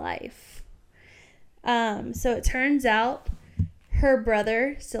Whitney's life. So it turns out her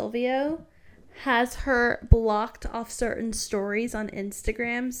brother, Silvio, has her blocked off certain stories on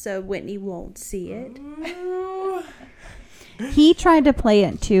Instagram so Whitney won't see it. He tried to play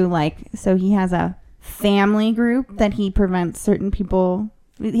it too, like, so he has a family group that he prevents certain people,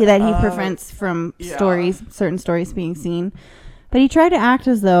 that he prevents from certain stories being seen. But he tried to act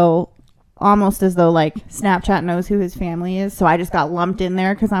almost as though like Snapchat knows who his family is, so I just got lumped in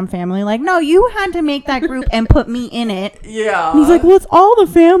there because I'm family. Like, no, you had to make that group and put me in it. Yeah. And he's like, well, it's all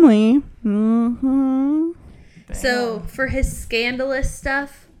the family. Mm-hmm. So for his scandalous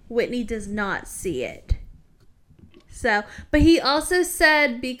stuff, Whitney does not see it. So, but he also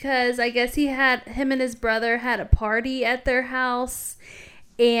said because I guess him and his brother had a party at their house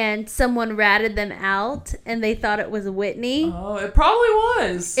and someone ratted them out and they thought it was Whitney. Oh, it probably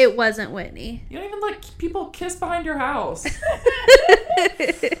was. It wasn't Whitney. You don't even let people kiss behind your house.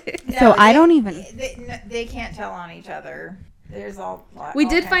 So I don't even. They can't tell on each other. There's We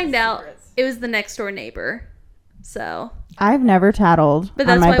did find out it was the next door neighbor. So I've never tattled But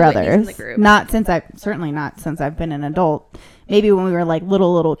on that's my why Whitney's in brothers. the group. Certainly not since I've been an adult. Maybe when we were like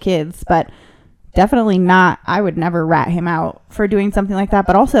little kids, but definitely not. I would never rat him out for doing something like that.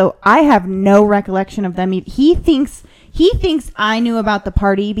 But also, I have no recollection of them. He thinks I knew about the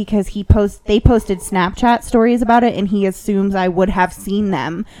party because they posted Snapchat stories about it, and he assumes I would have seen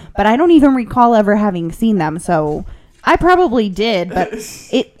them. But I don't even recall ever having seen them. So I probably did. But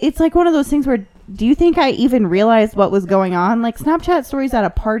it's like one of those things where, do you think I even realized what was going on? Like, Snapchat stories at a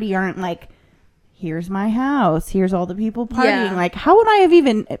party aren't like, here's my house, here's all the people partying. Yeah. Like, how would I have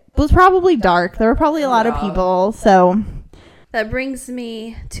even... It was probably dark. There were probably a lot of people, so... that brings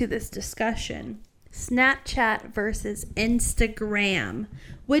me to this discussion. Snapchat versus Instagram.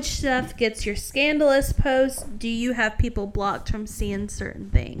 Which stuff gets your scandalous posts? Do you have people blocked from seeing certain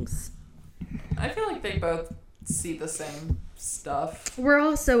things? I feel like they both see the same stuff. We're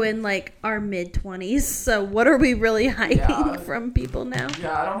also in like our mid-20s, so what are we really hiding from people now?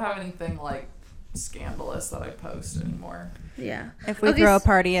 Yeah, I don't have anything like scandalous that I post anymore. Yeah. If we throw a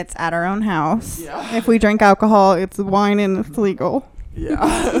party, it's at our own house. Yeah. If we drink alcohol, it's wine and it's legal.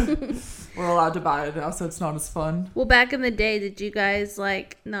 Yeah. We're allowed to buy it now, so it's not as fun. Well, back in the day, did you guys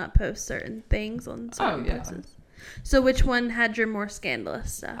like not post certain things on certain places? So which one had your more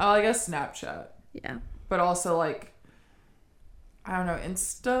scandalous stuff? Oh, I guess Snapchat. Yeah. But also, like, I don't know,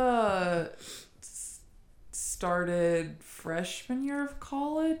 Insta started freshman year of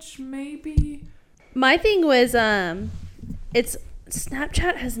college, maybe? My thing was,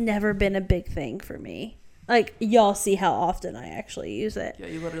 Snapchat has never been a big thing for me. Like, y'all see how often I actually use it. Yeah,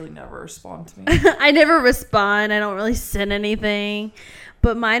 you literally never respond to me. I never respond. I don't really send anything.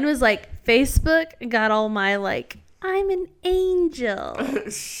 But mine was like, Facebook got all my, like, I'm an angel.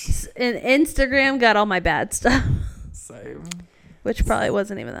 And Instagram got all my bad stuff. Same. Which probably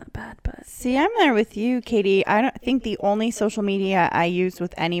wasn't even that bad, but... See, I'm there with you, Katie. I don't think the only social media I used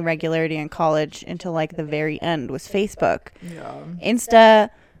with any regularity in college until, like, the very end was Facebook. Yeah. Insta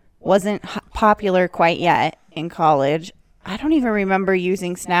wasn't popular quite yet in college. I don't even remember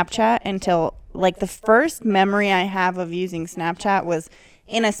using Snapchat until, like, the first memory I have of using Snapchat was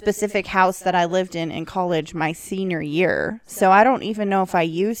in a specific house that I lived in college my senior year. So I don't even know if I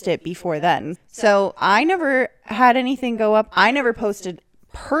used it before then. So I never had anything go up. I never posted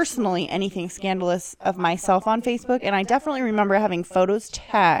personally anything scandalous of myself on Facebook. And I definitely remember having photos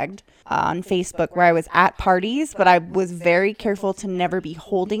tagged on Facebook where I was at parties, but I was very careful to never be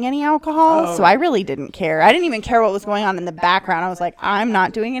holding any alcohol. So I really didn't care. I didn't even care what was going on in the background. I was like, I'm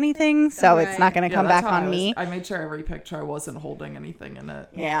not doing anything, so it's not going to come back on me. I made sure every picture I wasn't holding anything in it.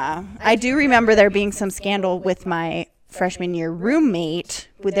 Yeah. I do remember there being some scandal with my freshman year roommate,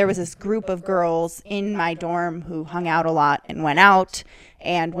 there was this group of girls in my dorm who hung out a lot and went out.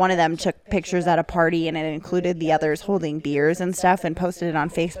 And one of them took pictures at a party, and it included the others holding beers and stuff, and posted it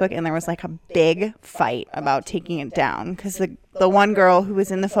on Facebook. And there was like a big fight about taking it down, because the one girl who was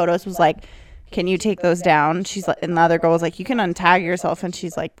in the photos was like, "Can you take those down?" She's like, and the other girl was like, "You can untag yourself." And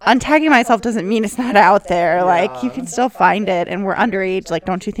she's like, "Untagging myself doesn't mean it's not out there. Yeah. Like, you can still find it, and we're underage. Like,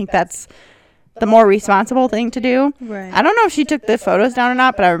 don't you think that's the more responsible thing to do?" Right. I don't know if she took the photos down or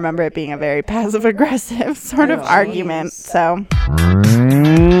not, but I remember it being a very passive-aggressive sort of argument. So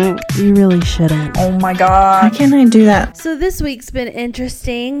You really shouldn't. Oh my god. How can I do that? So this week's been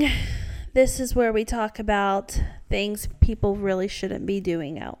interesting. This is where we talk about things people really shouldn't be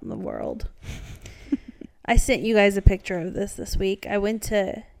doing out in the world. I sent you guys a picture of this week. I went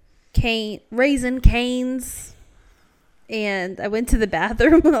to Raising Cane's, and I went to the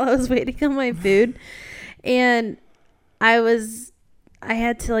bathroom while I was waiting on my food, and I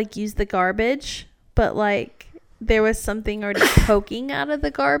had to like use the garbage, but like there was something already poking out of the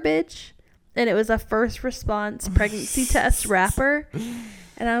garbage, and it was a first response pregnancy test wrapper.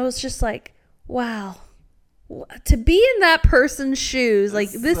 And I was just like, wow, to be in that person's shoes, like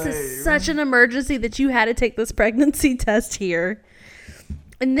this is such an emergency that you had to take this pregnancy test here.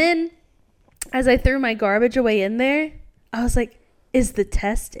 And then as I threw my garbage away in there, I was like, is the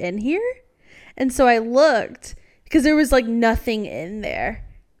test in here? And so I looked, because there was like nothing in there.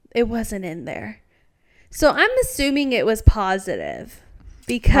 It wasn't in there. So I'm assuming it was positive,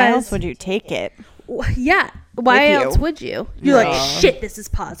 because why else would you take it? Yeah. Why else would you? You're like, shit, this is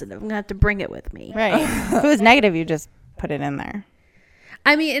positive. I'm going to have to bring it with me. Right. If it was negative, you just put it in there.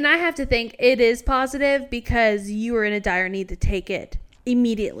 I mean, and I have to think it is positive because you were in a dire need to take it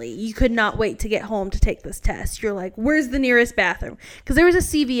immediately. You could not wait to get home to take this test. You're like, where's the nearest bathroom? Because there was a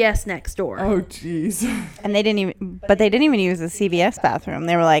CVS next door. Oh, jeez. And they didn't even use the CVS bathroom.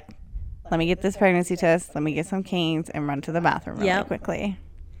 They were like, let me get this pregnancy test, let me get some canes, and run to the bathroom really quickly.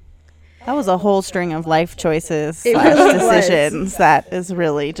 That was a whole string of life choices / decisions that is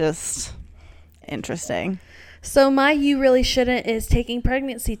really just interesting. So my you really shouldn't is taking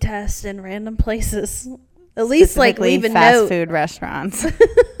pregnancy tests in random places. At least like leave a fast note. Food restaurants.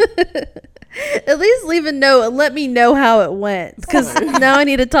 At least leave a note and let me know how it went, because now I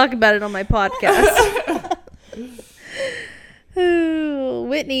need to talk about it on my podcast. Ooh,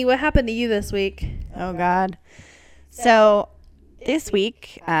 Whitney, what happened to you this week? Oh God. So this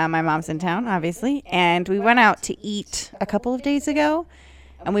week, my mom's in town, obviously, and we went out to eat a couple of days ago,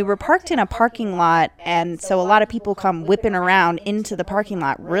 and we were parked in a parking lot, and so a lot of people come whipping around into the parking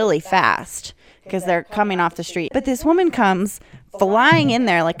lot really fast because they're coming off the street. But this woman comes flying in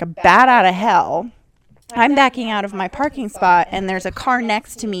there like a bat out of hell. I'm backing out of my parking spot, and there's a car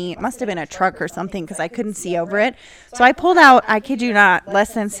next to me. It must have been a truck or something, because I couldn't see over it. So I pulled out, I kid you not,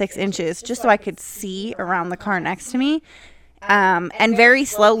 less than 6 inches just so I could see around the car next to me, and very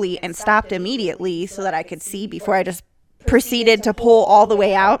slowly, and stopped immediately so that I could see before I just proceeded to pull all the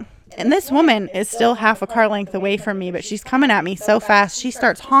way out. And this woman is still half a car length away from me, but she's coming at me so fast, she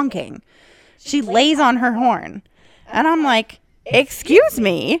starts honking. She lays on her horn. And I'm like, excuse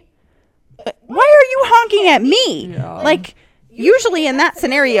me? Why are you honking at me? Yeah. Like, usually in that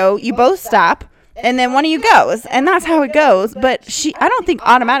scenario, you both stop, and then one of you goes, and that's how it goes. But I don't think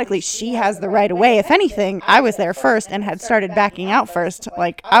automatically she has the right of way. If anything, I was there first and had started backing out first.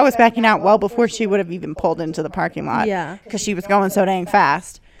 Like, I was backing out well before she would have even pulled into the parking lot. Yeah. Because she was going so dang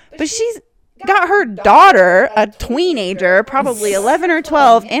fast. But she's got her daughter, a teenager, probably 11 or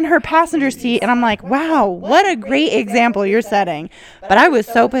 12, in her passenger seat. And I'm like, wow, what a great example you're setting. But I was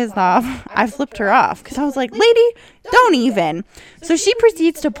so pissed off, I flipped her off because I was like, lady, don't even. So she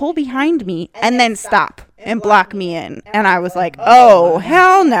proceeds to pull behind me and then stop and block me in. And I was like, oh,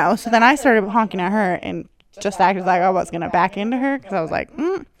 hell no. So then I started honking at her and just acted like I was going to back into her because I was like,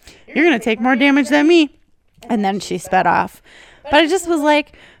 you're going to take more damage than me. And then she sped off. But I just was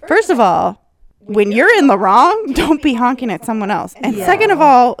like, first of all, when you're in the wrong, don't be honking at someone else. And second of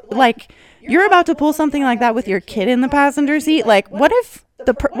all, like, you're about to pull something like that with your kid in the passenger seat. Like, what if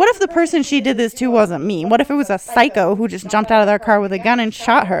the person she did this to wasn't me? What if it was a psycho who just jumped out of their car with a gun and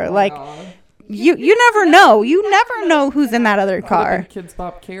shot her? Like, you never know. You never know who's in that other car. Kids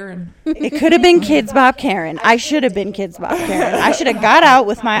Bop Karen. It could have been Kids Bop Karen. I should have been Kids Bop Karen. I should have got out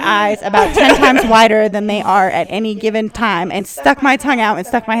with my eyes about 10 times wider than they are at any given time and stuck my tongue out and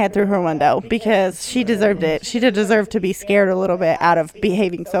stuck my head through her window because she deserved it. She did deserve to be scared a little bit out of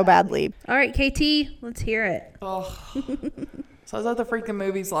behaving so badly. All right, KT, let's hear it. Oh. So I was at the freaking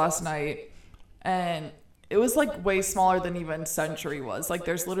movies last night, and it was like way smaller than even Century was. Like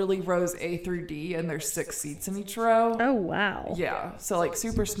there's literally rows A through D and there's 6 seats in each row. Oh, wow. Yeah, so like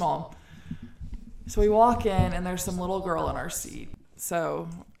super small. So we walk in and there's some little girl in our seat. So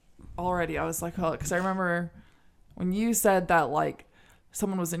already I was like, oh, because I remember when you said that like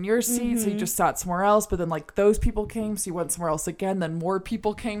someone was in your seat, so you just sat somewhere else, but then like those people came, so you went somewhere else again, then more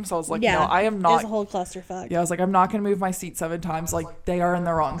people came, so I was like, no, I am not. There's a whole clusterfuck. Yeah, I was like, I'm not going to move my seat 7 times. Like they are in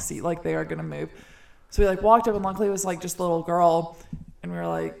the wrong seat. Like they are going to move. So we like walked up and luckily it was like just a little girl. And we were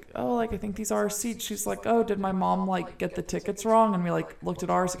like, oh, like I think these are our seats. She's like, oh, did my mom like get the tickets wrong? And we like looked at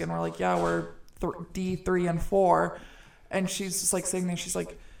ours again. We're like, yeah, we're D, 3, and 4. And she's just like sitting there. She's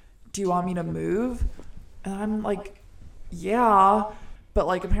like, do you want me to move? And I'm like, yeah. But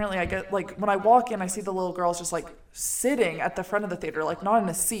like apparently I get like when I walk in, I see the little girls just like sitting at the front of the theater, like not in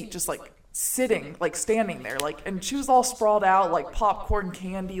a seat, just like sitting, like standing there, like, and she was all sprawled out, like popcorn,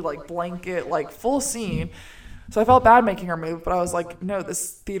 candy, like blanket, like full scene. So I felt bad making her move, but I was like, no,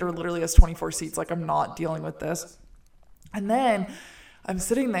 this theater literally has 24 seats. Like I'm not dealing with this. And then I'm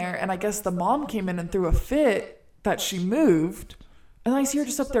sitting there and I guess the mom came in and threw a fit that she moved. And I see her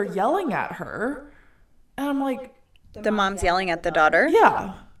just up there yelling at her. And I'm like, The mom's yelling at the daughter?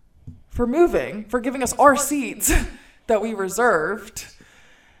 yeah, for moving, for giving us our seats that we reserved.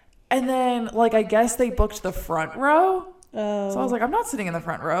 And then, like, I guess they booked the front row. So I was like, I'm not sitting in the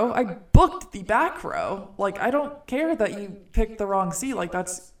front row. I booked the back row. Like, I don't care that you picked the wrong seat. Like,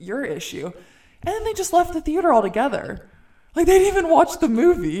 that's your issue. And then they just left the theater altogether. Like, they didn't even watch the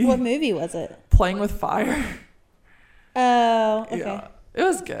movie. What movie was it? Playing with Fire. Oh, okay. Yeah. It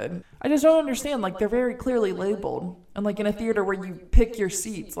was good. I just don't understand. Like, they're very clearly labeled. And, like, in a theater where you pick your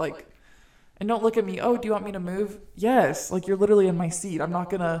seats, like, and don't look at me, oh, do you want me to move? Yes. Like, you're literally in my seat. I'm not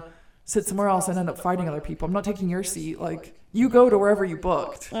going to sit somewhere else and end up fighting other people. I'm not taking your seat. Like, you go to wherever you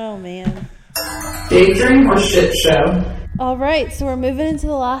booked. Oh, man. Daydream or shit show? All right, so we're moving into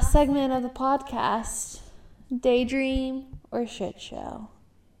the last segment of the podcast. Daydream or shit show?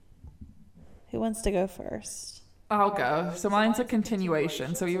 Who wants to go first? I'll go. So mine's a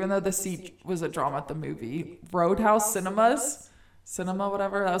continuation. So even though the seat was a drama at the movie, Roadhouse Cinema,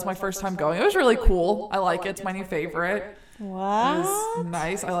 whatever, that was my first time going. It was really cool. I like it. It's my new favorite. Wow. It was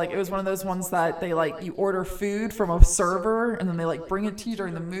nice. It was one of those ones that they like, you order food from a server and then they like bring it to you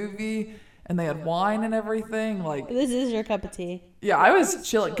during the movie and they had wine and everything. Like, this is your cup of tea. Yeah, I was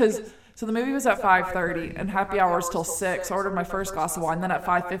chilling because so the movie was at 5:30 and happy hour was till 6. I ordered my first glass of wine. Then at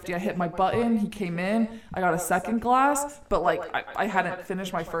 5:50 I hit my button. He came in. I got a second glass, but like I hadn't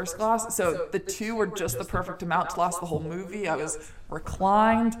finished my first glass, so the two were just the perfect amount to last the whole movie. I was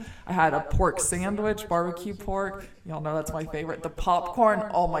reclined. I had a pork sandwich, barbecue pork. Y'all know that's my favorite. The popcorn.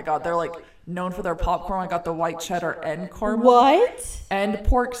 Oh my god, they're like known for their popcorn. I got the white cheddar and caramel. What? And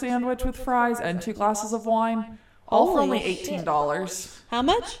pork sandwich with fries and 2 glasses of wine. All for only $18. How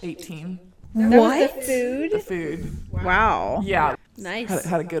much? 18. What? The food. Wow. Yeah. Nice.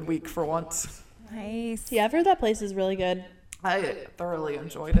 Had a good week for once. Nice. Yeah, I've heard that place is really good. I thoroughly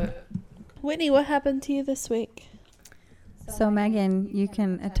enjoyed it. Whitney, what happened to you this week? So Megan, you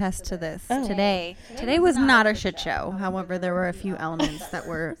can attest to this. Oh. Today was not a shit show. However, there were a few elements that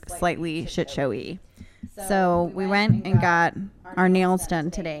were slightly shit showy. So we went and got our nails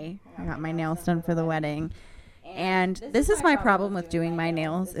done today. I got my nails done for the wedding. And this is my problem with doing my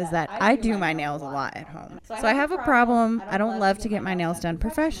nails, is that I do my nails a lot at home. So I have a problem. I don't love to get my nails done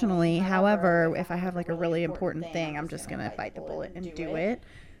professionally. However, if I have like a really important thing, I'm just going to bite the bullet and do it.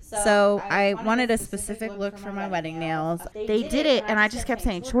 So I wanted a specific look for my wedding nails. They did it, and I just kept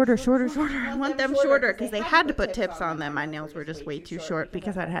saying, shorter, shorter, shorter. I want them shorter, because they had to put tips on them. My nails were just way too short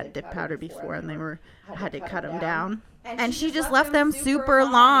because I'd had dip powder before, and I had to cut them down. And she just left them super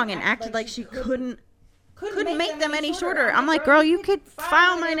long and acted like she couldn't make them any shorter. I'm like, girl, you could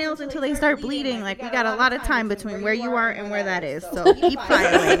file my nails until they start bleeding. Like, we got a lot of time between where you are and where that is, so keep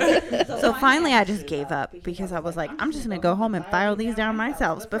filing. So finally I just gave up because I was like, I'm just gonna go home and file these down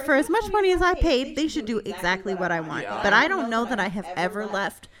myself. But for as much money as I paid, they should do exactly what I want. But I don't know that I have ever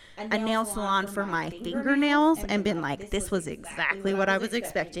left a nail salon for my fingernails and been like, this was exactly what I was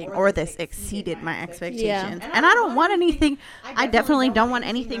expecting, or this exceeded my expectations. Yeah. And I don't want anything, I definitely don't want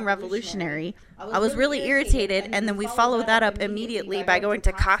anything revolutionary. I was really irritated, and then we followed that up immediately by going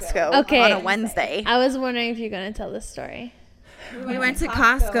to Costco on a Wednesday. I was wondering if you're going to tell this story. We went to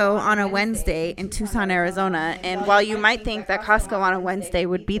Costco on a Wednesday in Tucson, Arizona, and while you might think that Costco on a Wednesday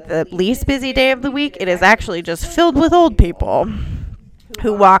would be the least busy day of the week, it is actually just filled with old people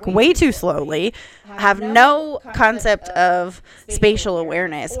who walk way too slowly, have no concept of spatial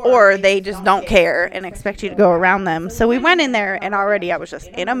awareness, or they just don't care and expect you to go around them. So we went in there, and already I was just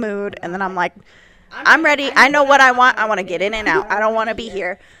in a mood, and then I'm like, I'm ready. I know what I want. I want to get in and out. I don't want to be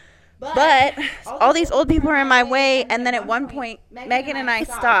here. But all these old people are in my way, and then at one point, Megan and I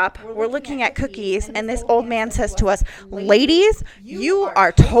stop. We're looking at cookies, and this old man says to us, "Ladies, you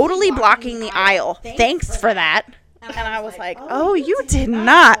are totally blocking the aisle. Thanks for that." And I was like, "Oh, you did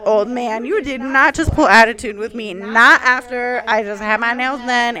not, old man. You did not just pull attitude with me. Not after I just had my nails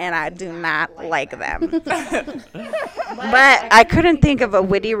done, and I do not like them." But I couldn't think of a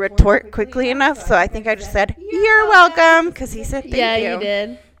witty retort quickly enough, so I think I just said, "You're welcome," because he said thank you. Yeah, you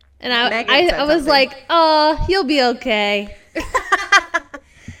did. And I was something. like, "Oh, you'll be okay."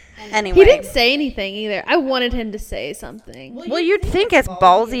 Anyway. He didn't say anything either. I wanted him to say something. Well, you'd think as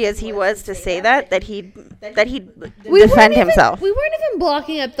ballsy as he was to say that he'd We defend himself. We weren't even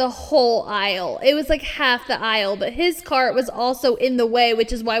blocking up the whole aisle. It was like half the aisle, but his cart was also in the way,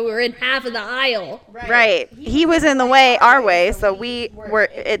 which is why we were in half of the aisle. Right. He was in the way, our way, so we were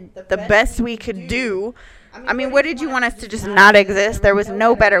the best we could do. I mean, what did you want us to just not exist? There was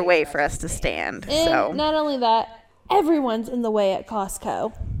no better way for us to stand. And So not only that, everyone's in the way at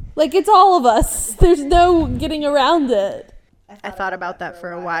Costco. Like, it's all of us. There's no getting around it. I thought about that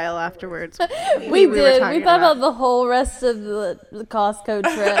for a while afterwards. We were did. talking We thought about the whole rest of the Costco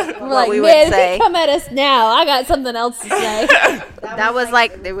trip. We're like, we would man, if say. you come at us now, I got something else to say. That was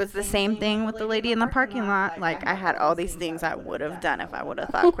like, it was the same thing with the lady in the parking lot. Like, I had all these things I would have done if I would have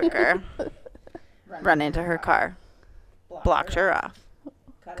thought quicker. Run into her car. Blocked her off.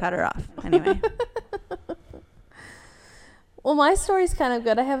 Cut her off. Anyway. Well, my story's kind of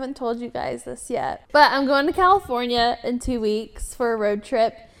good. I haven't told you guys this yet. But I'm going to California in 2 weeks for a road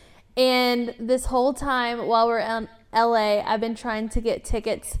trip. And this whole time while we're in LA, I've been trying to get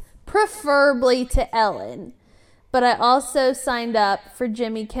tickets, preferably to Ellen. But I also signed up for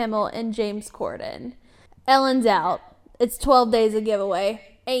Jimmy Kimmel and James Corden. Ellen's out. It's 12 days of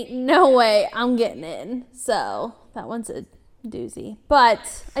giveaway. Ain't no way I'm getting in. So that one's a doozy.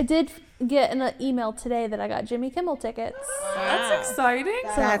 But I did get an email today that I got Jimmy Kimmel tickets. That's exciting.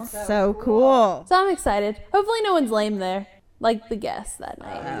 That's so cool. So I'm excited. Hopefully no one's lame there, like the guests that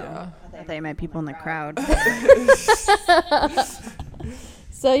night. Yeah. I thought you meant people in the crowd.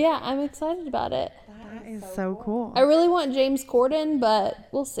 So yeah, I'm excited about it. That is so cool. I really want James Corden, but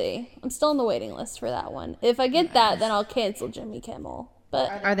we'll see. I'm still on the waiting list for that one. If I get that, then I'll cancel Jimmy Kimmel.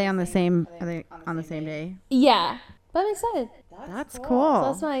 But Are they on the same day? yeah, but I'm excited. That's cool. So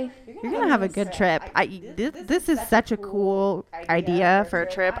that's my. You're gonna have a good trip. This is such a cool idea for a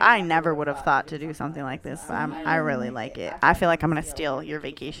trip. I never would have thought to do something like this. I really like it. I feel like I'm gonna steal your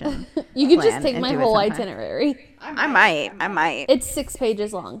vacation. You can just plan take and my do it whole sometime. itinerary. I might. It's 6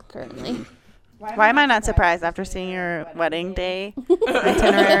 pages long currently. Why am I not surprised after seeing your wedding day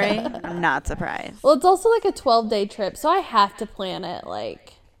itinerary? I'm not surprised. Well, it's also like a 12-day trip, so I have to plan it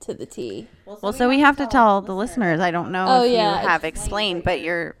like to the T. Well, so we have to tell the listeners. I don't know Oh, if yeah. you have explained, but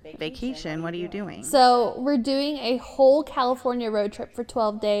your vacation. What are you doing? So we're doing a whole California road trip for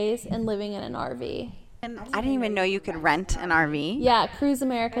 12 days and living in an RV. I didn't even know you could rent an RV. Yeah,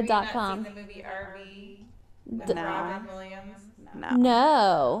 cruiseamerica.com. movie RV No. Robin Williams? No.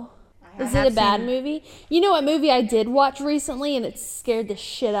 No. Is it a bad movie? You know what movie I did watch recently and it scared the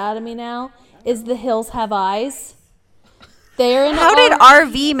shit out of me now? Is The Hills Have Eyes. They're in How did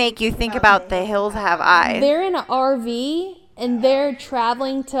RV make you think about The Hills Have Eyes? They're in an RV and they're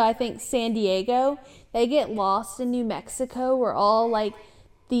traveling to, I think, San Diego. They get lost in New Mexico where all like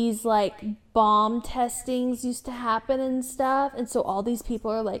these like bomb testings used to happen and stuff. And so all these people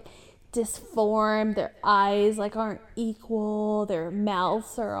are like disformed. Their eyes like aren't equal. Their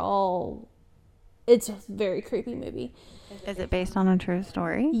mouths are all... It's a very creepy movie. Is it based on a true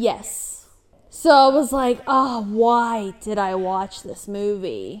story? Yes. So I was like, oh, why did I watch this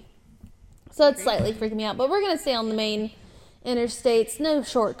movie? So it's slightly freaking me out. But we're going to stay on the main interstates. No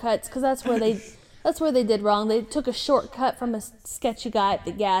shortcuts, because that's where they did wrong. They took a shortcut from a sketchy guy at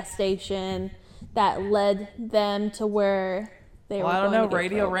the gas station that led them to where they were Well, I don't going know. to get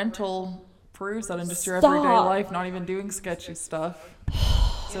Radio killed. rental proves that in just your Stop. everyday life, not even doing sketchy stuff.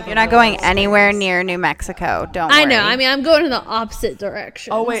 So You're not going anywhere near New Mexico. Don't worry. I know. I mean, I'm going in the opposite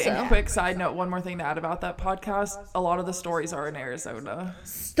direction. Oh, wait, so. and quick side note, one more thing to add about that podcast. A lot of the stories are in Arizona.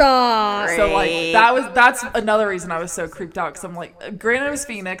 Stop. So, like, that's another reason I was so creeped out, because I'm like, granted it was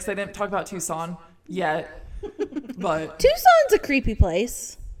Phoenix. They didn't talk about Tucson yet, but Tucson's a creepy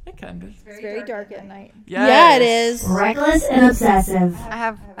place. it can be. It's very dark at night. Yeah, it is. Reckless and obsessive. I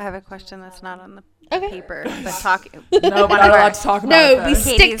have a question that's not on the Okay. paper, but talk. No, we're not allowed to talk about No, we this.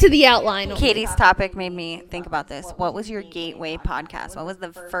 stick to the outline. Katie's topic made me think about this. What was your gateway podcast? What was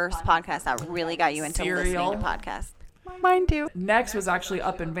the first podcast that really got you into Serial. listening to podcasts? Mine too. Next was actually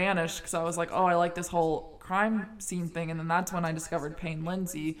Up and Vanished because I was like, oh, I like this whole crime scene thing. And then that's when I discovered Payne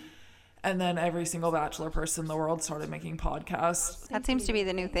Lindsay. And then every single Bachelor person in the world started making podcasts. That seems to be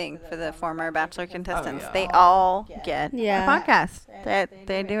the new thing for the former Bachelor contestants. Oh, yeah. They all get A podcast.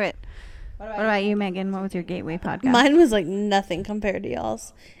 They do it. What about you, Megan? What was your gateway podcast? Mine was like nothing compared to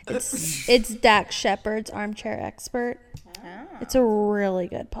y'all's. It's Dax Shepard's Armchair Expert. It's a really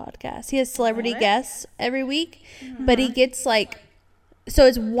good podcast. He has celebrity guests every week, but he gets so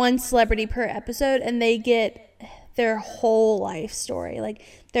it's one celebrity per episode, and they get their whole life story, like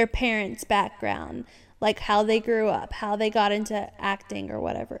their parents' background, like how they grew up, how they got into acting or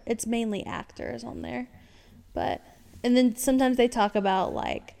whatever. It's mainly actors on there, and then sometimes they talk about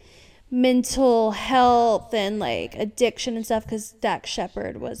like mental health and like addiction and stuff, because Dax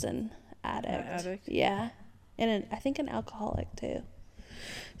Shepard was an addict. Yeah. And I think an alcoholic too.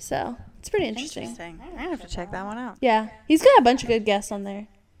 So it's pretty interesting. I have to check that one out. Yeah. He's got a bunch of good guests on there.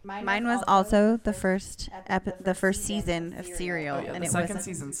 Mine was also the first season of Serial, Oh, yeah, and the it second was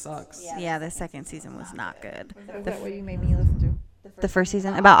season sucks. yeah, the second season was not good. Is that what you made me listen to? The first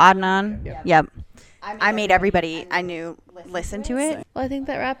season about Adnan. Yep. I made everybody I knew listen to it. Well, I think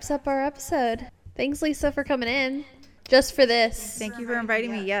that wraps up our episode. Thanks, Lisa, for coming in just for this. Thank you for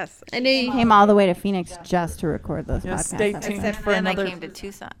inviting me. Yes. I knew you Came all the way to Phoenix just to record those Yeah, podcasts. stay tuned Except for then another. I came to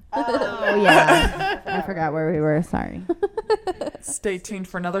Tucson. Oh yeah, I forgot where we were. Sorry. Stay tuned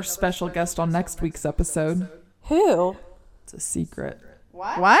for another special guest on next week's episode. Who? It's a secret.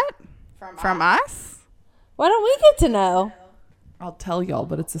 What? From us? Why don't we get to know? I'll tell y'all,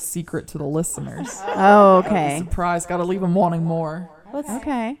 but it's a secret to the listeners. Oh, okay. Surprise! Got to leave them wanting more.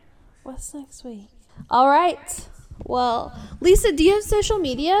 Okay. What's next week? All right. Well, Lisa, do you have social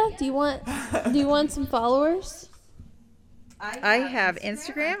media? Do you want some followers? I have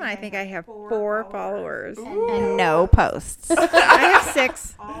Instagram, and I think I have 4 followers. And no posts. I have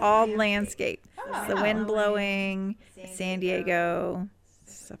 6, all landscape. The wind blowing, San Diego,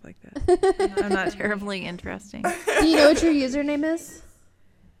 stuff like that. I'm not terribly interesting. Do you know what your username is?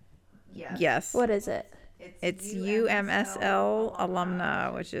 Yes. What is it? It's UMSL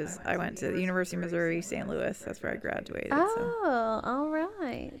alumna, which is, I went to the University of Missouri, St. Louis. That's where I graduated. So. Oh, all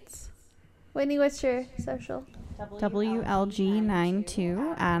right. Whitney, what's your social?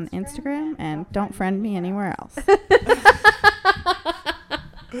 WLG92 on Instagram, and don't friend me anywhere else.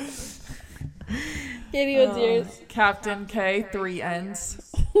 Katie, what's yours? Captain K, 3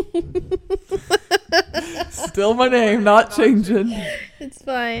 N's. Still my name, not changing. It's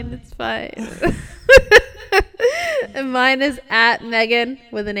fine. It's fine. And mine is at Megan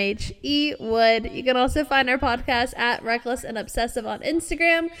with an H-E Wood. You can also find our podcast at Reckless and Obsessive on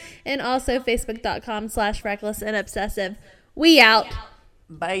Instagram, and also Facebook.com/Reckless and Obsessive. We out.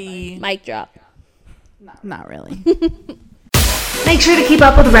 Bye. Mic drop. Not really. Make sure to keep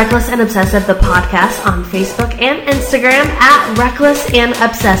up with Reckless and Obsessive, the podcast, on Facebook and Instagram at Reckless and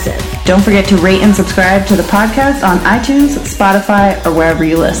Obsessive. Don't forget to rate and subscribe to the podcast on iTunes, Spotify, or wherever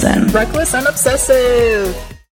you listen. Reckless and Obsessive.